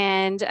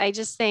 And I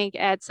just think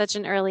at such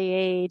an early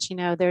age,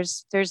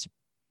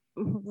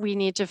 we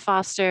need to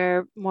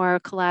foster more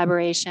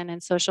collaboration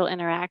and social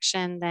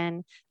interaction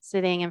than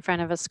sitting in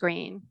front of a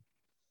screen.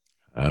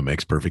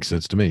 Makes perfect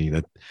sense to me.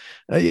 That,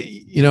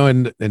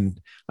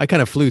 and I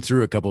kind of flew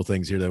through a couple of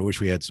things here that I wish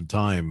we had some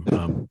time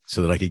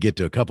so that I could get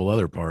to a couple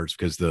other parts,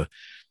 because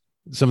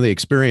some of the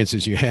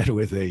experiences you had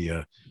with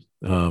a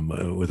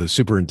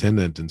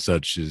superintendent and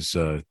such is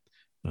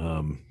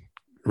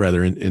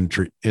rather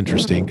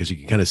interesting, because you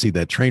can kind of see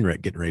that train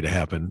wreck getting ready to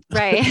happen.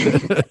 Right.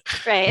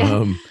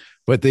 Right.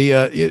 But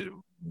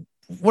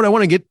one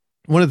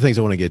of the things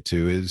I want to get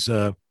to is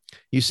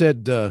you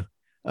said,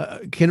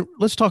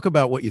 let's talk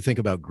about what you think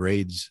about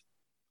grades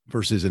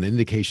versus an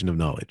indication of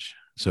knowledge.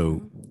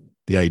 So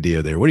the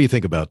idea there, what do you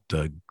think about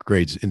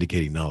grades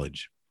indicating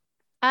knowledge?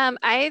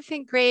 I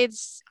think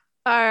grades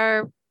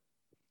are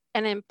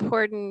an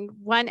important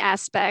one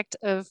aspect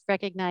of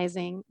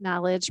recognizing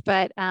knowledge,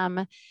 but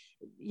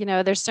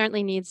there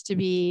certainly needs to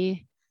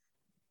be,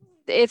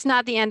 it's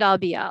not the end all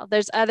be all.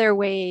 There's other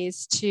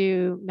ways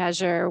to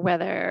measure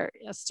whether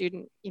a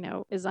student,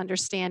 is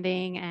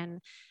understanding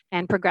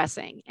and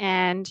progressing.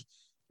 And,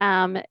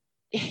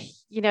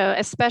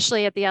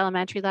 especially at the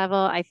elementary level,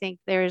 I think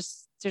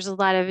there's a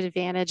lot of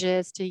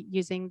advantages to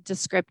using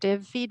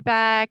descriptive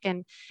feedback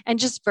and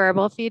just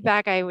verbal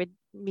feedback. I would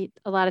meet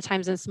a lot of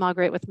times in small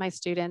group with my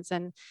students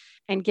and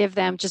give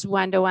them just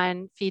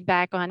one-to-one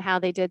feedback on how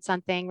they did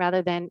something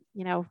rather than,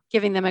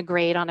 giving them a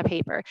grade on a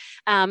paper.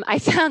 I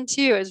found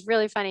too, it was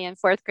really funny in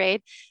fourth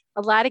grade,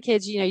 a lot of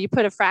kids, you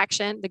put a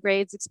fraction, the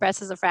grades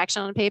express as a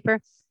fraction on a paper.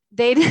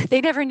 They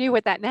never knew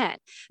what that meant.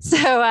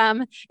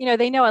 So,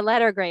 they know a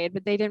letter grade,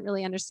 but they didn't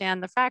really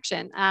understand the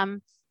fraction.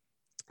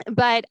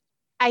 But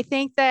I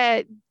think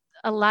that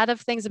a lot of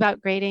things about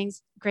grading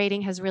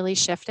has really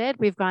shifted.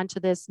 We've gone to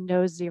this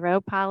no zero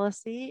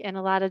policy in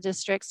a lot of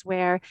districts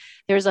where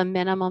there's a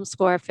minimum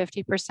score of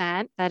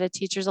 50% that a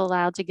teacher's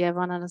allowed to give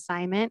on an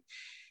assignment.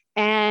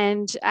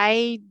 And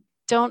I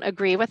don't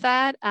agree with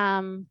that.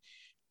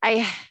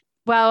 I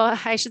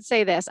should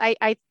say this.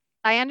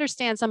 I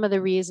understand some of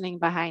the reasoning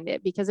behind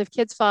it, because if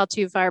kids fall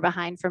too far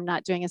behind from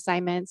not doing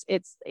assignments,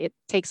 it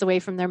takes away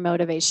from their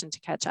motivation to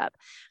catch up.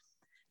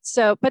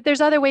 So, but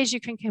there's other ways you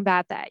can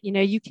combat that.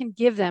 You can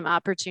give them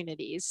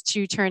opportunities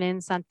to turn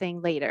in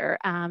something later.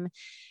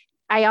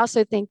 I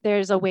also think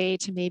there's a way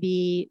to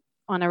maybe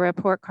on a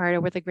report card or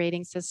with a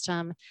grading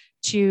system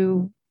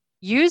to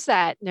use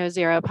that no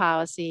zero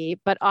policy,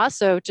 but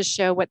also to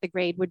show what the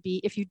grade would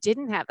be if you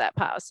didn't have that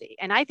policy.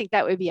 And I think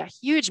that would be a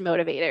huge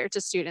motivator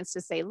to students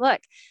to say, look,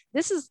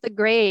 this is the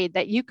grade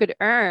that you could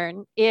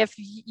earn if,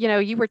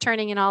 you were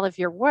turning in all of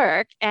your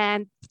work.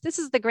 And this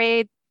is the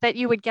grade that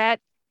you would get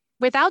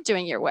without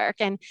doing your work.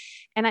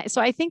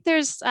 So I think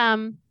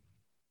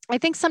I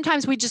think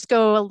sometimes we just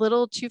go a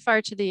little too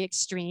far to the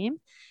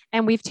extreme,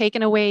 and we've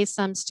taken away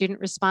some student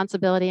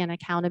responsibility and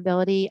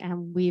accountability,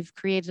 and we've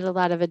created a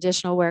lot of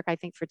additional work, I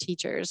think, for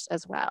teachers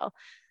as well,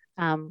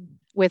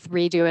 with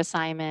redo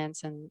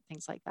assignments and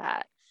things like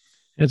that.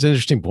 It's an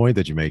interesting point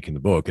that you make in the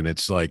book. And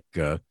it's like,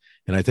 and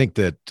I think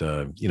that,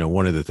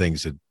 one of the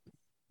things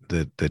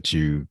that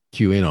you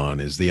cue in on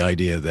is the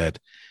idea that,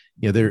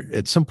 there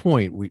at some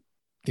point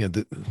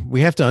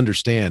we have to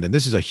understand, and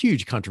this is a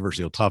huge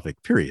controversial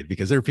topic, period,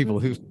 because there are people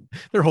who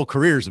their whole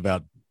careers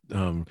about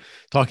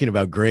talking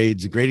about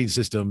grades, grading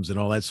systems, and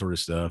all that sort of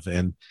stuff.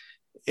 And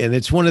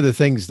it's one of the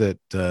things that,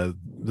 though,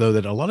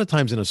 that a lot of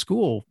times in a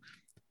school,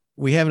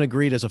 we haven't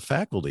agreed as a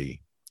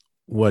faculty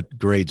what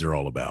grades are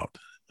all about.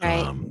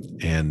 Right.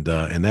 And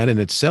that in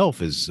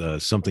itself is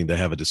something to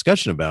have a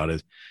discussion about,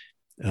 is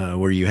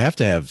where you have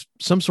to have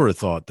some sort of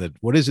thought that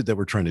what is it that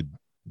we're trying to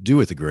do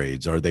with the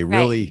grades? Are they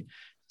really,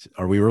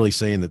 are we really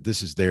saying that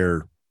this is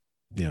their,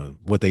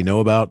 what they know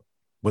about,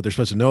 what they're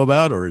supposed to know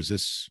about, or is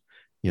this,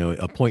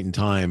 a point in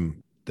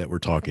time that we're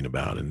talking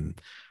about?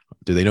 And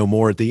do they know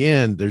more at the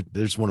end?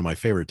 There's one of my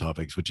favorite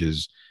topics, which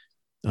is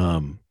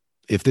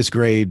if this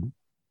grade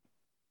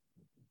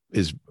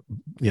is,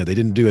 they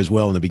didn't do as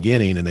well in the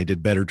beginning and they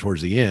did better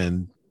towards the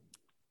end,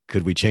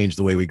 could we change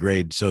the way we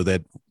grade so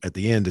that at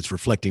the end it's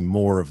reflecting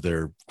more of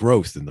their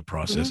growth in the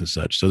process and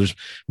such. So there's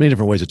many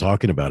different ways of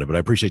talking about it, but I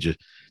appreciate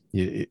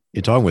you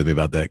talking with me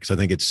about that, because I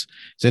think it's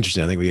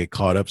interesting. I think we get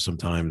caught up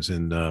sometimes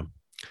in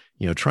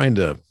trying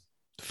to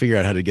figure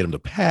out how to get them to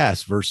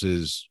pass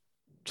versus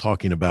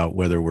talking about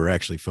whether we're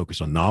actually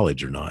focused on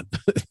knowledge or not.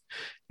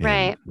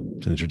 Right.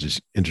 It's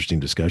an interesting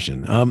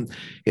discussion.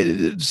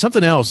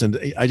 Something else,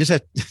 and I just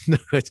had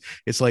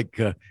it's like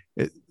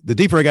the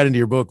deeper I got into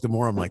your book, the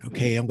more I'm like,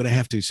 okay, I'm going to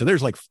have to. So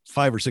there's like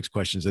 5 or 6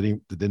 questions that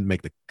didn't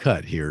make the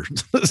cut here.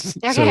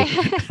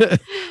 Okay.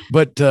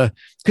 But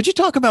could you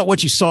talk about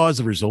what you saw as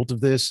a result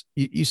of this?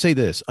 You say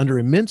this: under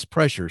immense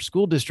pressure,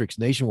 school districts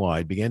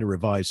nationwide began to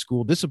revise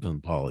school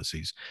discipline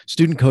policies,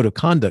 student code of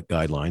conduct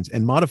guidelines,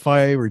 and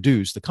modify or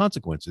reduce the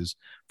consequences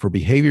for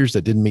behaviors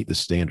that didn't meet the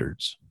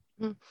standards.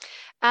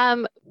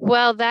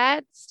 Well,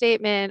 that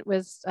statement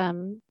was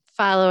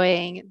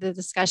following the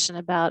discussion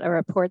about a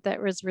report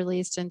that was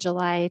released in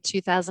July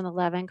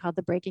 2011 called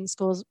the Breaking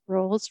Schools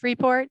Rules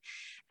Report.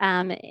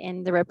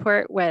 And the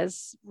report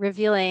was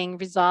revealing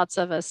results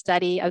of a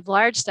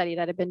large study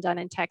that had been done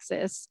in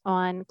Texas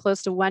on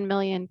close to 1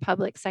 million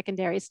public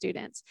secondary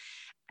students.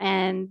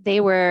 And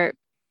they were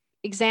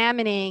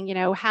examining,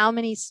 how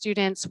many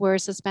students were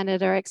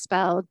suspended or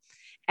expelled,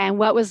 and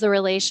what was the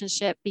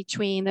relationship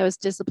between those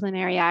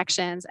disciplinary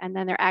actions and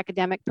then their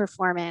academic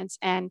performance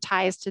and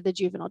ties to the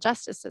juvenile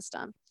justice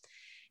system.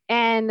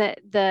 And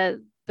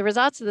the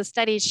results of the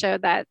study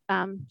showed that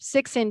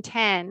 6 in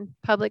 10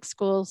 public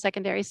school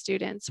secondary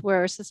students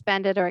were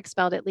suspended or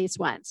expelled at least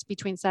once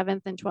between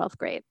 7th and 12th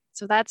grade.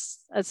 So that's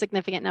a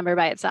significant number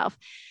by itself.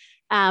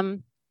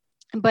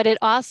 But it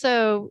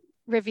also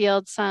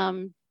revealed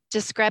some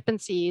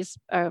discrepancies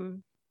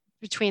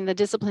between the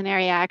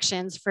disciplinary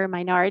actions for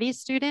minority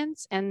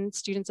students and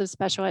students of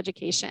special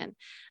education.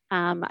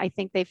 I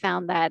think they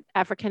found that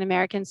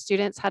African-American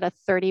students had a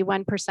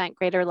 31%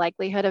 greater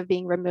likelihood of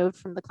being removed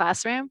from the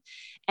classroom,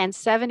 and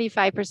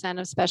 75%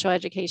 of special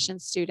education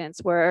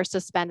students were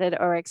suspended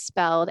or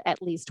expelled at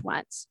least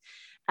once.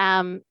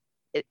 They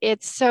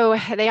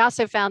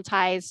also found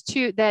ties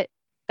to that,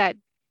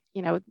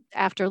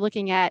 after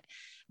looking at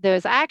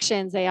those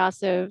actions, they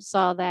also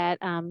saw that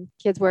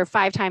kids were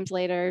 5 times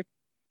greater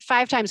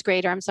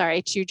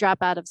to drop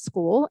out of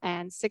school,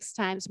 and 6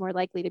 times more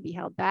likely to be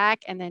held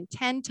back, and then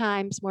 10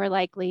 times more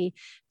likely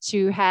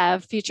to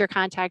have future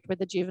contact with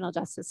the juvenile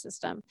justice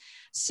system.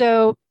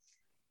 So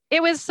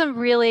it was some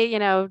really,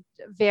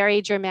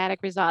 very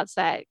dramatic results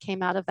that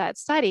came out of that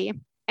study.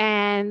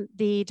 And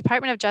the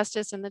Department of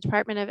Justice and the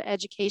Department of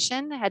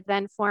Education had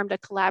then formed a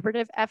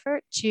collaborative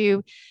effort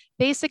to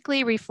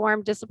basically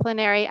reform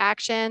disciplinary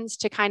actions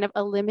to kind of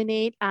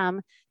eliminate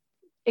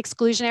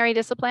exclusionary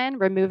discipline,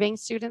 removing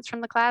students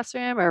from the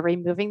classroom or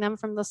removing them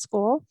from the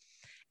school.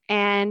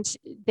 And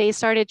they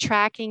started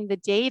tracking the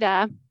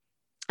data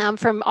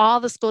from all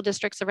the school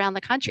districts around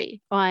the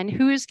country on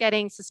who's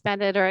getting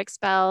suspended or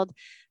expelled,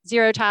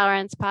 zero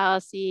tolerance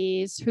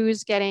policies,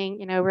 who's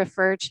getting,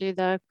 referred to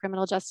the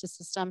criminal justice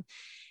system.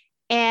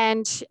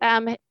 And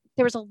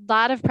there was a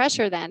lot of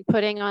pressure then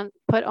put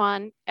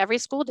on every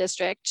school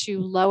district to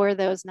lower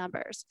those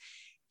numbers.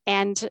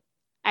 And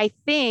I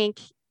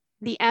think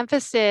the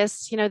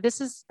emphasis,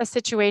 this is a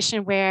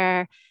situation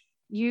where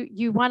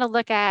you want to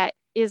look at,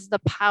 is the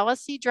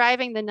policy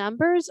driving the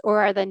numbers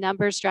or are the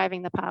numbers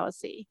driving the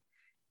policy?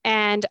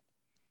 And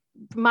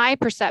my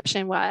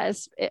perception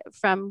was,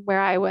 from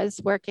where I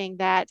was working,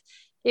 that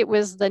it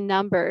was the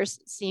numbers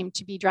seemed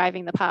to be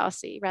driving the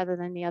policy rather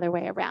than the other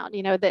way around.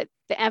 That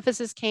the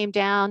emphasis came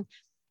down,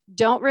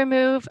 don't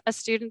remove a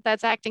student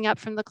that's acting up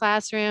from the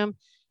classroom,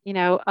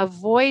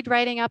 avoid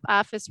writing up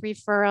office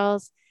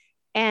referrals.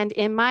 And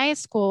in my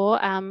school,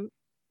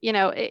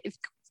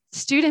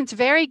 students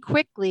very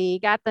quickly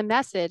got the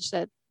message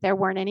that there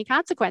weren't any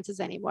consequences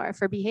anymore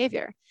for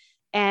behavior.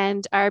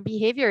 And our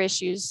behavior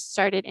issues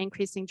started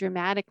increasing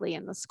dramatically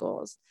in the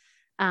schools,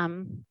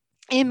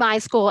 in my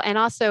school. And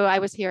also I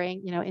was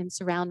hearing, in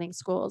surrounding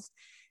schools.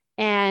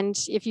 And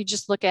if you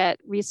just look at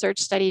research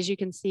studies, you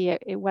can see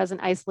it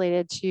wasn't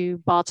isolated to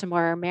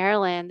Baltimore or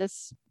Maryland.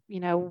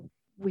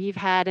 We've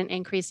had an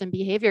increase in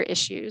behavior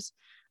issues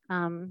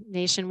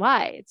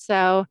nationwide.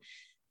 So,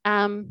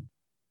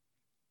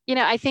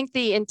 I think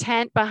the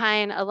intent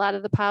behind a lot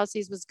of the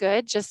policies was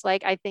good, just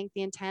like I think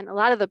a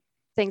lot of the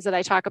things that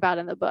I talk about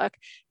in the book,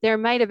 there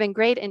might have been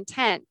great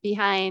intent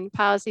behind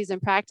policies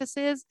and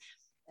practices,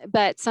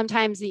 but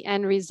sometimes the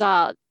end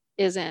result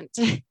isn't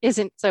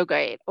so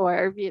great,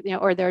 or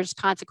there's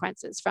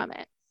consequences from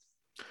it.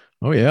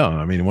 Oh yeah,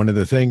 I mean, one of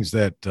the things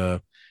that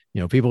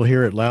people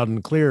hear it loud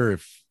and clear,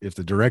 if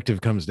the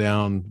directive comes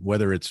down,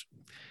 whether it's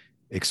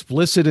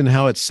explicit in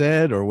how it's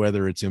said or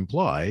whether it's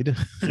implied,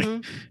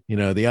 mm-hmm.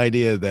 The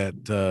idea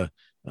that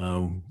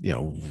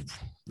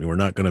we're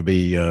not going to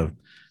be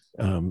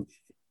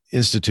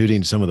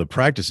instituting some of the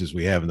practices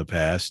we have in the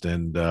past,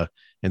 and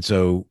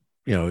so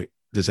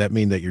does that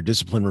mean that your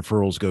discipline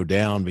referrals go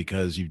down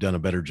because you've done a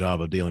better job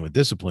of dealing with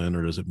discipline,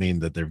 or does it mean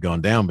that they've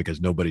gone down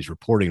because nobody's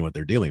reporting what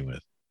they're dealing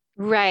with?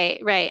 Right,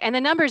 right. And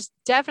the numbers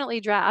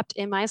definitely dropped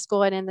in my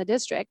school and in the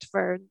district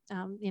for,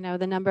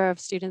 the number of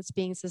students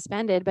being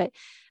suspended. But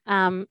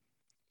um,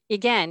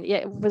 again,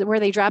 were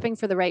they dropping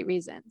for the right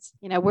reasons?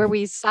 Were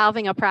we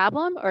solving a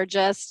problem or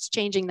just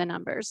changing the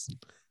numbers?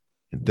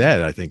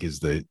 That I think is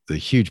the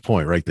huge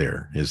point right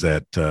there. Is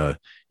that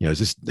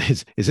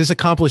is this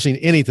accomplishing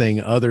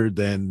anything other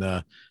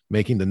than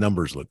making the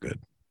numbers look good?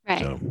 Right.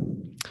 So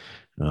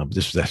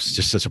that's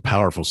just such a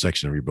powerful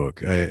section of your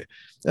book.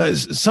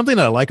 Something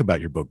that I like about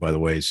your book, by the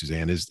way,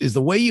 Suzanne, is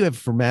the way you have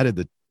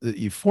formatted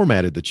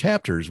the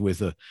chapters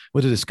with a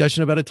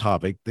discussion about a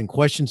topic, then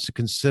questions to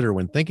consider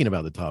when thinking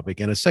about the topic,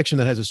 and a section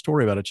that has a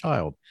story about a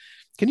child.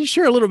 Can you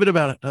share a little bit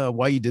about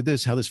why you did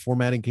this, how this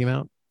formatting came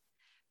out?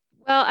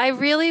 Well, I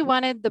really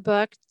wanted the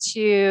book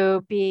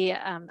to be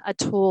a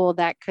tool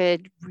that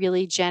could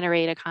really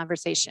generate a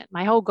conversation.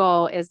 My whole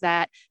goal is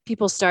that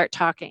people start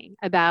talking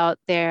about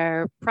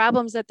their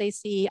problems that they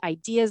see,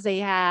 ideas they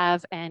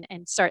have,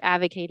 and start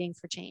advocating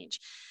for change.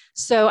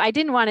 So I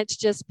didn't want it to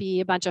just be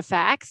a bunch of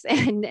facts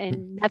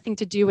and nothing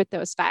to do with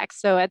those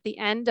facts. So at the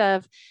end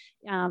of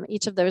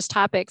each of those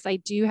topics, I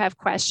do have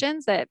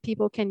questions that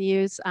people can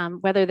use,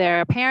 whether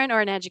they're a parent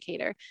or an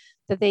educator,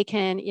 that they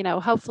can,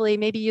 hopefully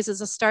maybe use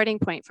as a starting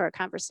point for a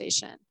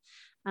conversation.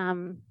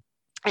 And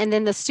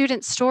then the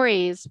student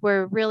stories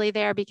were really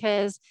there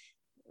because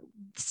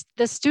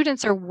the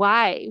students are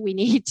why we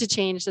need to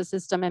change the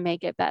system and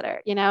make it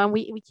better, and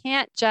we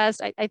can't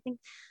just, I think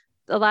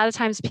a lot of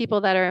times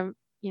people that are,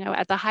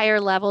 at the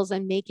higher levels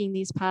and making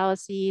these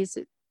policies,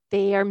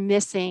 they are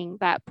missing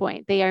that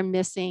point. They are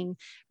missing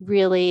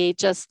really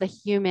just the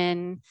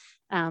human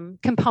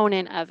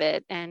component of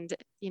it. And,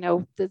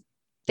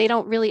 they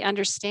don't really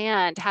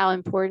understand how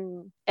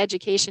important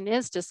education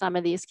is to some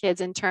of these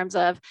kids in terms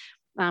of,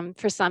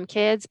 for some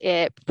kids,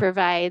 it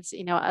provides,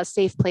 a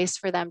safe place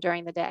for them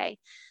during the day.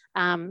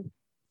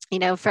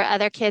 For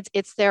other kids,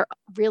 it's their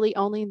really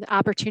only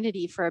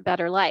opportunity for a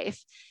better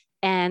life.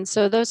 And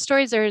so those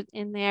stories are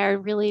in there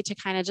really to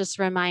kind of just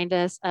remind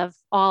us of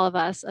all of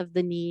us of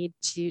the need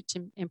to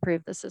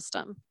improve the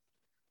system.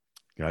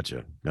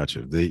 Gotcha. One of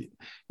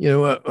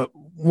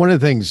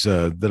the things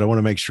that I want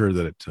to make sure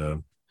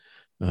that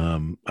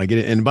I get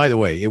it. And by the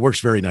way, it works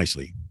very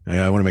nicely.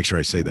 I want to make sure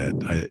I say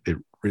that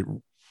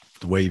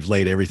the way you've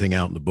laid everything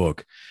out in the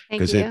book,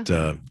 because it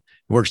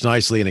works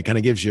nicely and it kind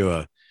of gives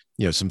you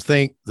some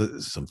things, kind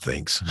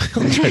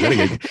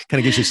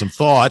of gives you some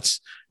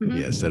thoughts. Mm-hmm.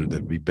 Yes,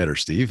 that'd be better,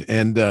 Steve.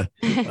 And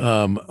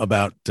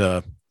about,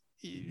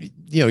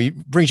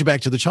 it brings you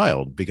back to the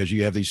child because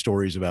you have these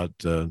stories about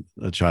a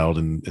child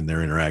and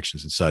their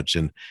interactions and such.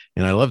 And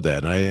I love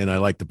that. And I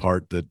like the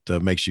part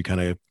that makes you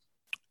kind of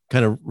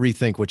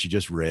rethink what you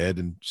just read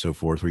and so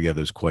forth, where you have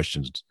those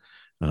questions.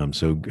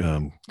 So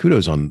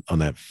kudos on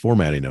that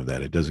formatting of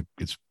that.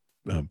 It's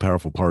a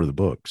powerful part of the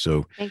book.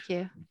 So thank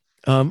you.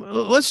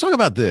 Let's talk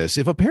about this.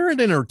 If a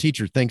parent and or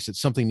teacher thinks that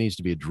something needs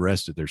to be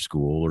addressed at their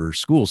school or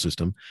school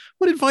system,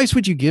 what advice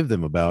would you give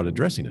them about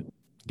addressing it,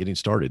 getting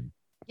started?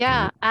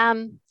 Yeah.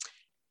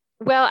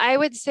 Well, I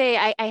would say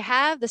I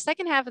have the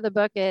second half of the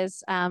book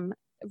is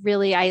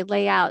really I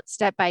lay out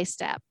step by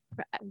step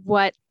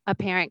what a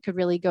parent could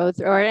really go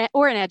through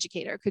or an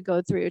educator could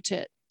go through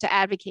to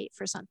advocate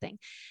for something.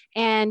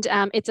 And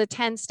it's a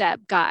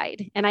 10-step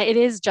guide, and it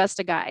is just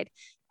a guide.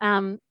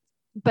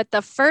 But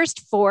the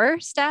first 4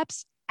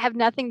 steps have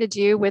nothing to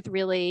do with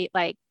really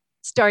like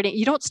starting.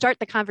 You don't start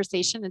the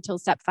conversation until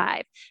step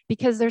 5,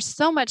 because there's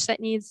so much that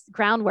needs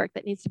groundwork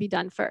that needs to be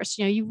done first.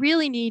 You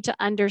really need to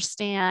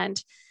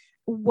understand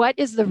what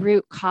is the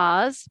root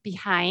cause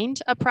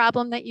behind a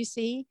problem that you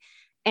see.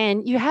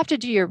 And you have to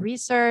do your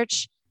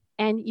research.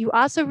 And you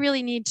also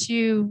really need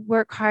to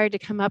work hard to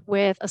come up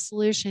with a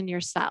solution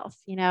yourself,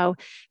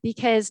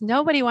 because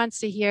nobody wants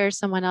to hear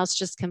someone else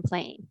just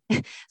complain.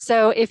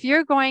 So if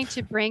you're going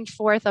to bring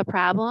forth a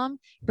problem,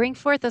 bring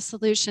forth a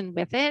solution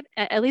with it,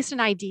 at least an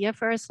idea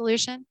for a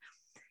solution.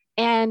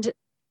 And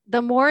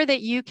the more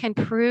that you can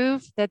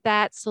prove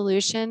that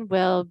solution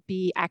will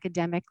be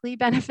academically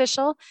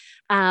beneficial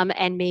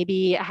and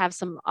maybe have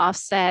some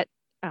offset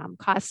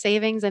cost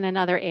savings in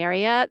another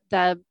area,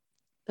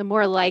 the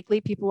more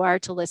likely people are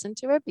to listen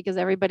to it, because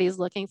everybody's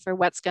looking for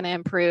what's going to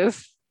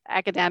improve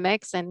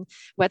academics and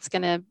what's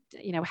going to,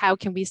 how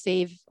can we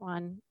save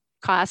on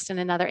cost in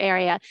another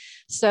area.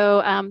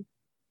 So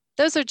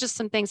those are just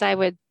some things I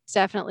would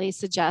definitely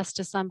suggest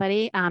to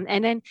somebody.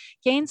 And then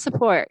gain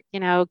support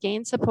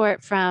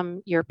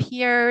from your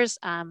peers,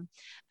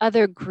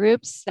 other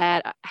groups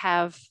that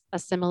have a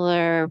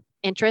similar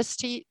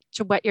interest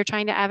to what you're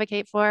trying to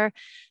advocate for.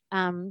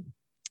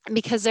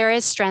 Because there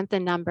is strength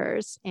in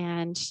numbers,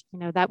 and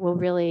that will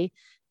really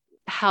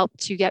help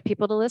to get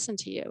people to listen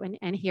to you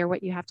and hear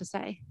what you have to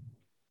say.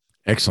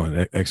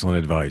 Excellent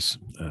advice.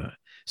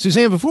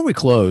 Suzanne, before we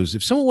close,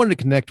 if someone wanted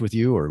to connect with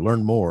you or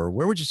learn more,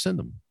 where would you send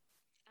them?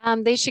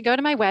 They should go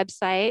to my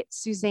website,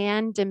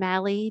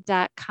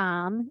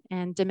 SuzanneDeMallie.com,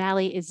 and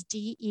DeMallie is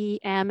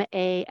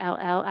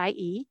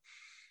DeMallie.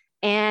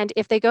 And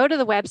if they go to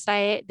the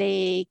website,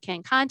 they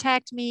can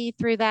contact me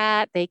through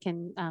that. They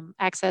can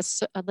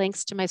access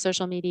links to my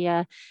social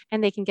media,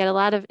 and they can get a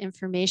lot of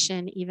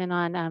information even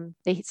on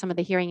some of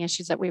the hearing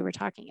issues that we were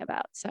talking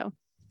about. So.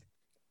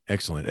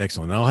 Excellent.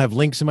 I'll have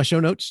links in my show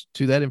notes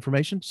to that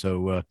information,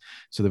 so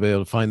they'll be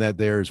able to find that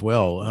there as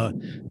well.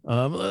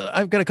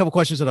 I've got a couple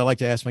questions that I like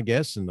to ask my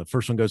guests, and the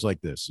first one goes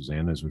like this,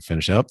 Suzanne, as we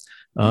finish up.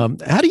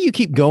 How do you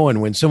keep going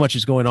when so much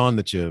is going on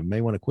that you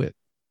may want to quit?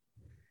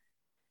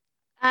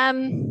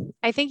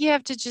 I think you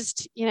have to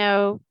just,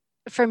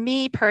 for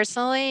me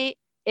personally,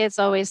 it's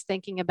always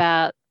thinking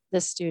about the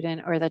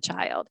student or the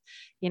child.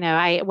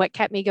 What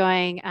kept me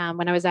going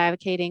when I was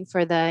advocating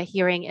for the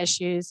hearing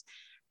issues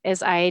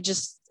is I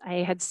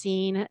had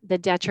seen the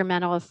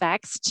detrimental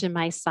effects to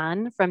my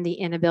son from the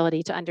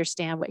inability to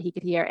understand what he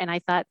could hear. And I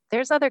thought,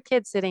 there's other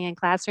kids sitting in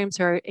classrooms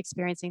who are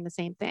experiencing the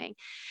same thing.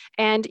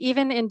 And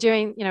even in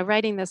doing,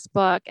 writing this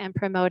book and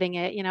promoting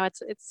it,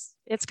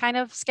 it's kind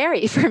of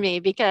scary for me,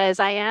 because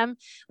I am,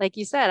 like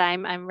you said,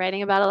 I'm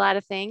writing about a lot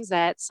of things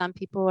that some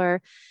people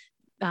are,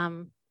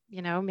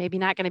 maybe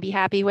not going to be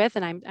happy with.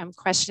 And I'm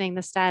questioning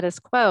the status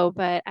quo,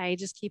 but I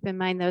just keep in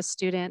mind those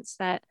students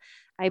that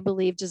I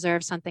believe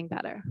deserve something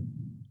better.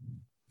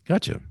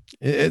 Gotcha.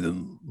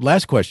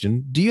 Last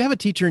question. Do you have a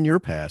teacher in your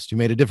past who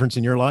made a difference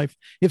in your life?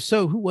 If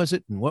so, who was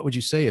it? And what would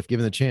you say if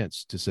given the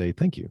chance to say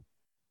thank you?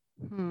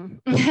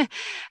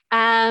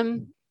 I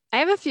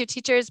have a few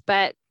teachers,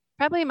 but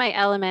probably my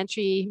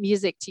elementary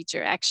music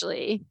teacher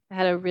actually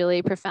had a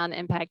really profound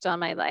impact on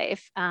my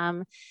life.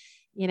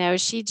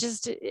 She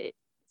just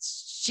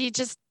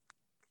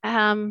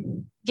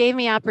gave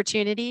me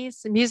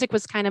opportunities. Music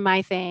was kind of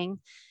my thing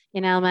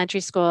in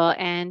elementary school,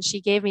 and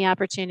she gave me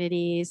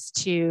opportunities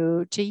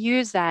to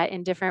use that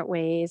in different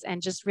ways,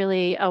 and just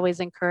really always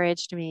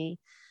encouraged me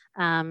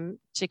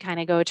to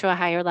kind of go to a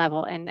higher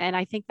level. And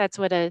I think that's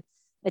what a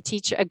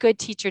good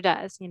teacher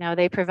does.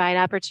 They provide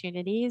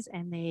opportunities,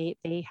 and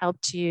they help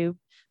to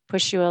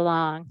push you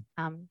along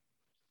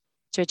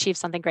to achieve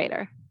something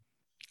greater.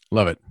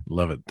 Love it.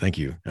 Thank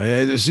you.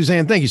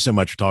 Suzanne, thank you so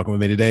much for talking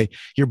with me today.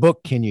 Your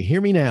book, Can You Hear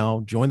Me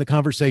Now? Join the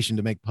conversation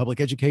to make public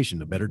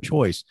education a better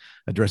choice,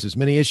 addresses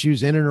many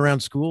issues in and around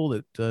school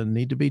that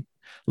need to be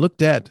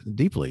looked at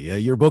deeply.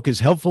 Your book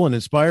is helpful and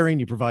inspiring.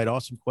 You provide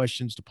awesome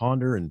questions to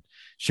ponder and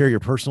share your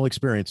personal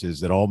experiences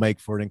that all make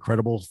for an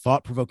incredible,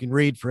 thought-provoking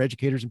read for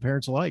educators and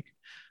parents alike.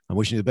 I'm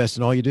wishing you the best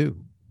in all you do.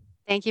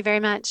 Thank you very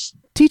much.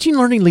 Teaching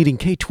Learning Leading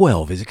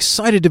K-12 is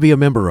excited to be a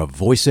member of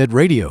Voice Ed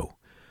Radio.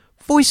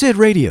 Voice Ed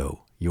Radio.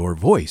 Your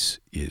voice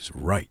is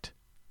right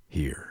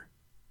here.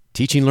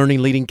 Teaching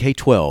Learning Leading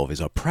K-12 is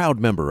a proud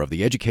member of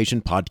the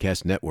Education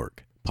Podcast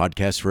Network.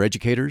 Podcasts for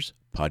educators,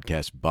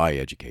 podcasts by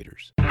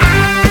educators. The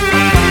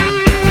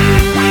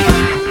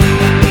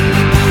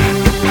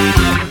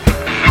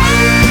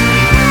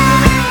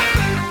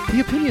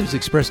opinions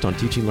expressed on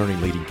Teaching Learning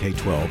Leading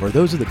K-12 are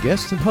those of the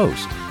guests and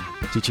host.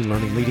 Teaching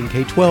Learning Leading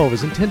K-12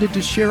 is intended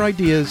to share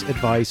ideas,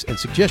 advice, and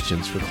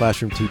suggestions for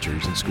classroom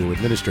teachers and school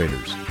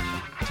administrators.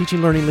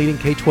 Teaching Learning Leading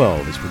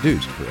K-12 is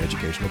produced for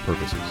educational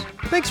purposes.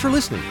 Thanks for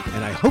listening,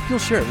 and I hope you'll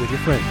share it with your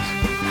friends.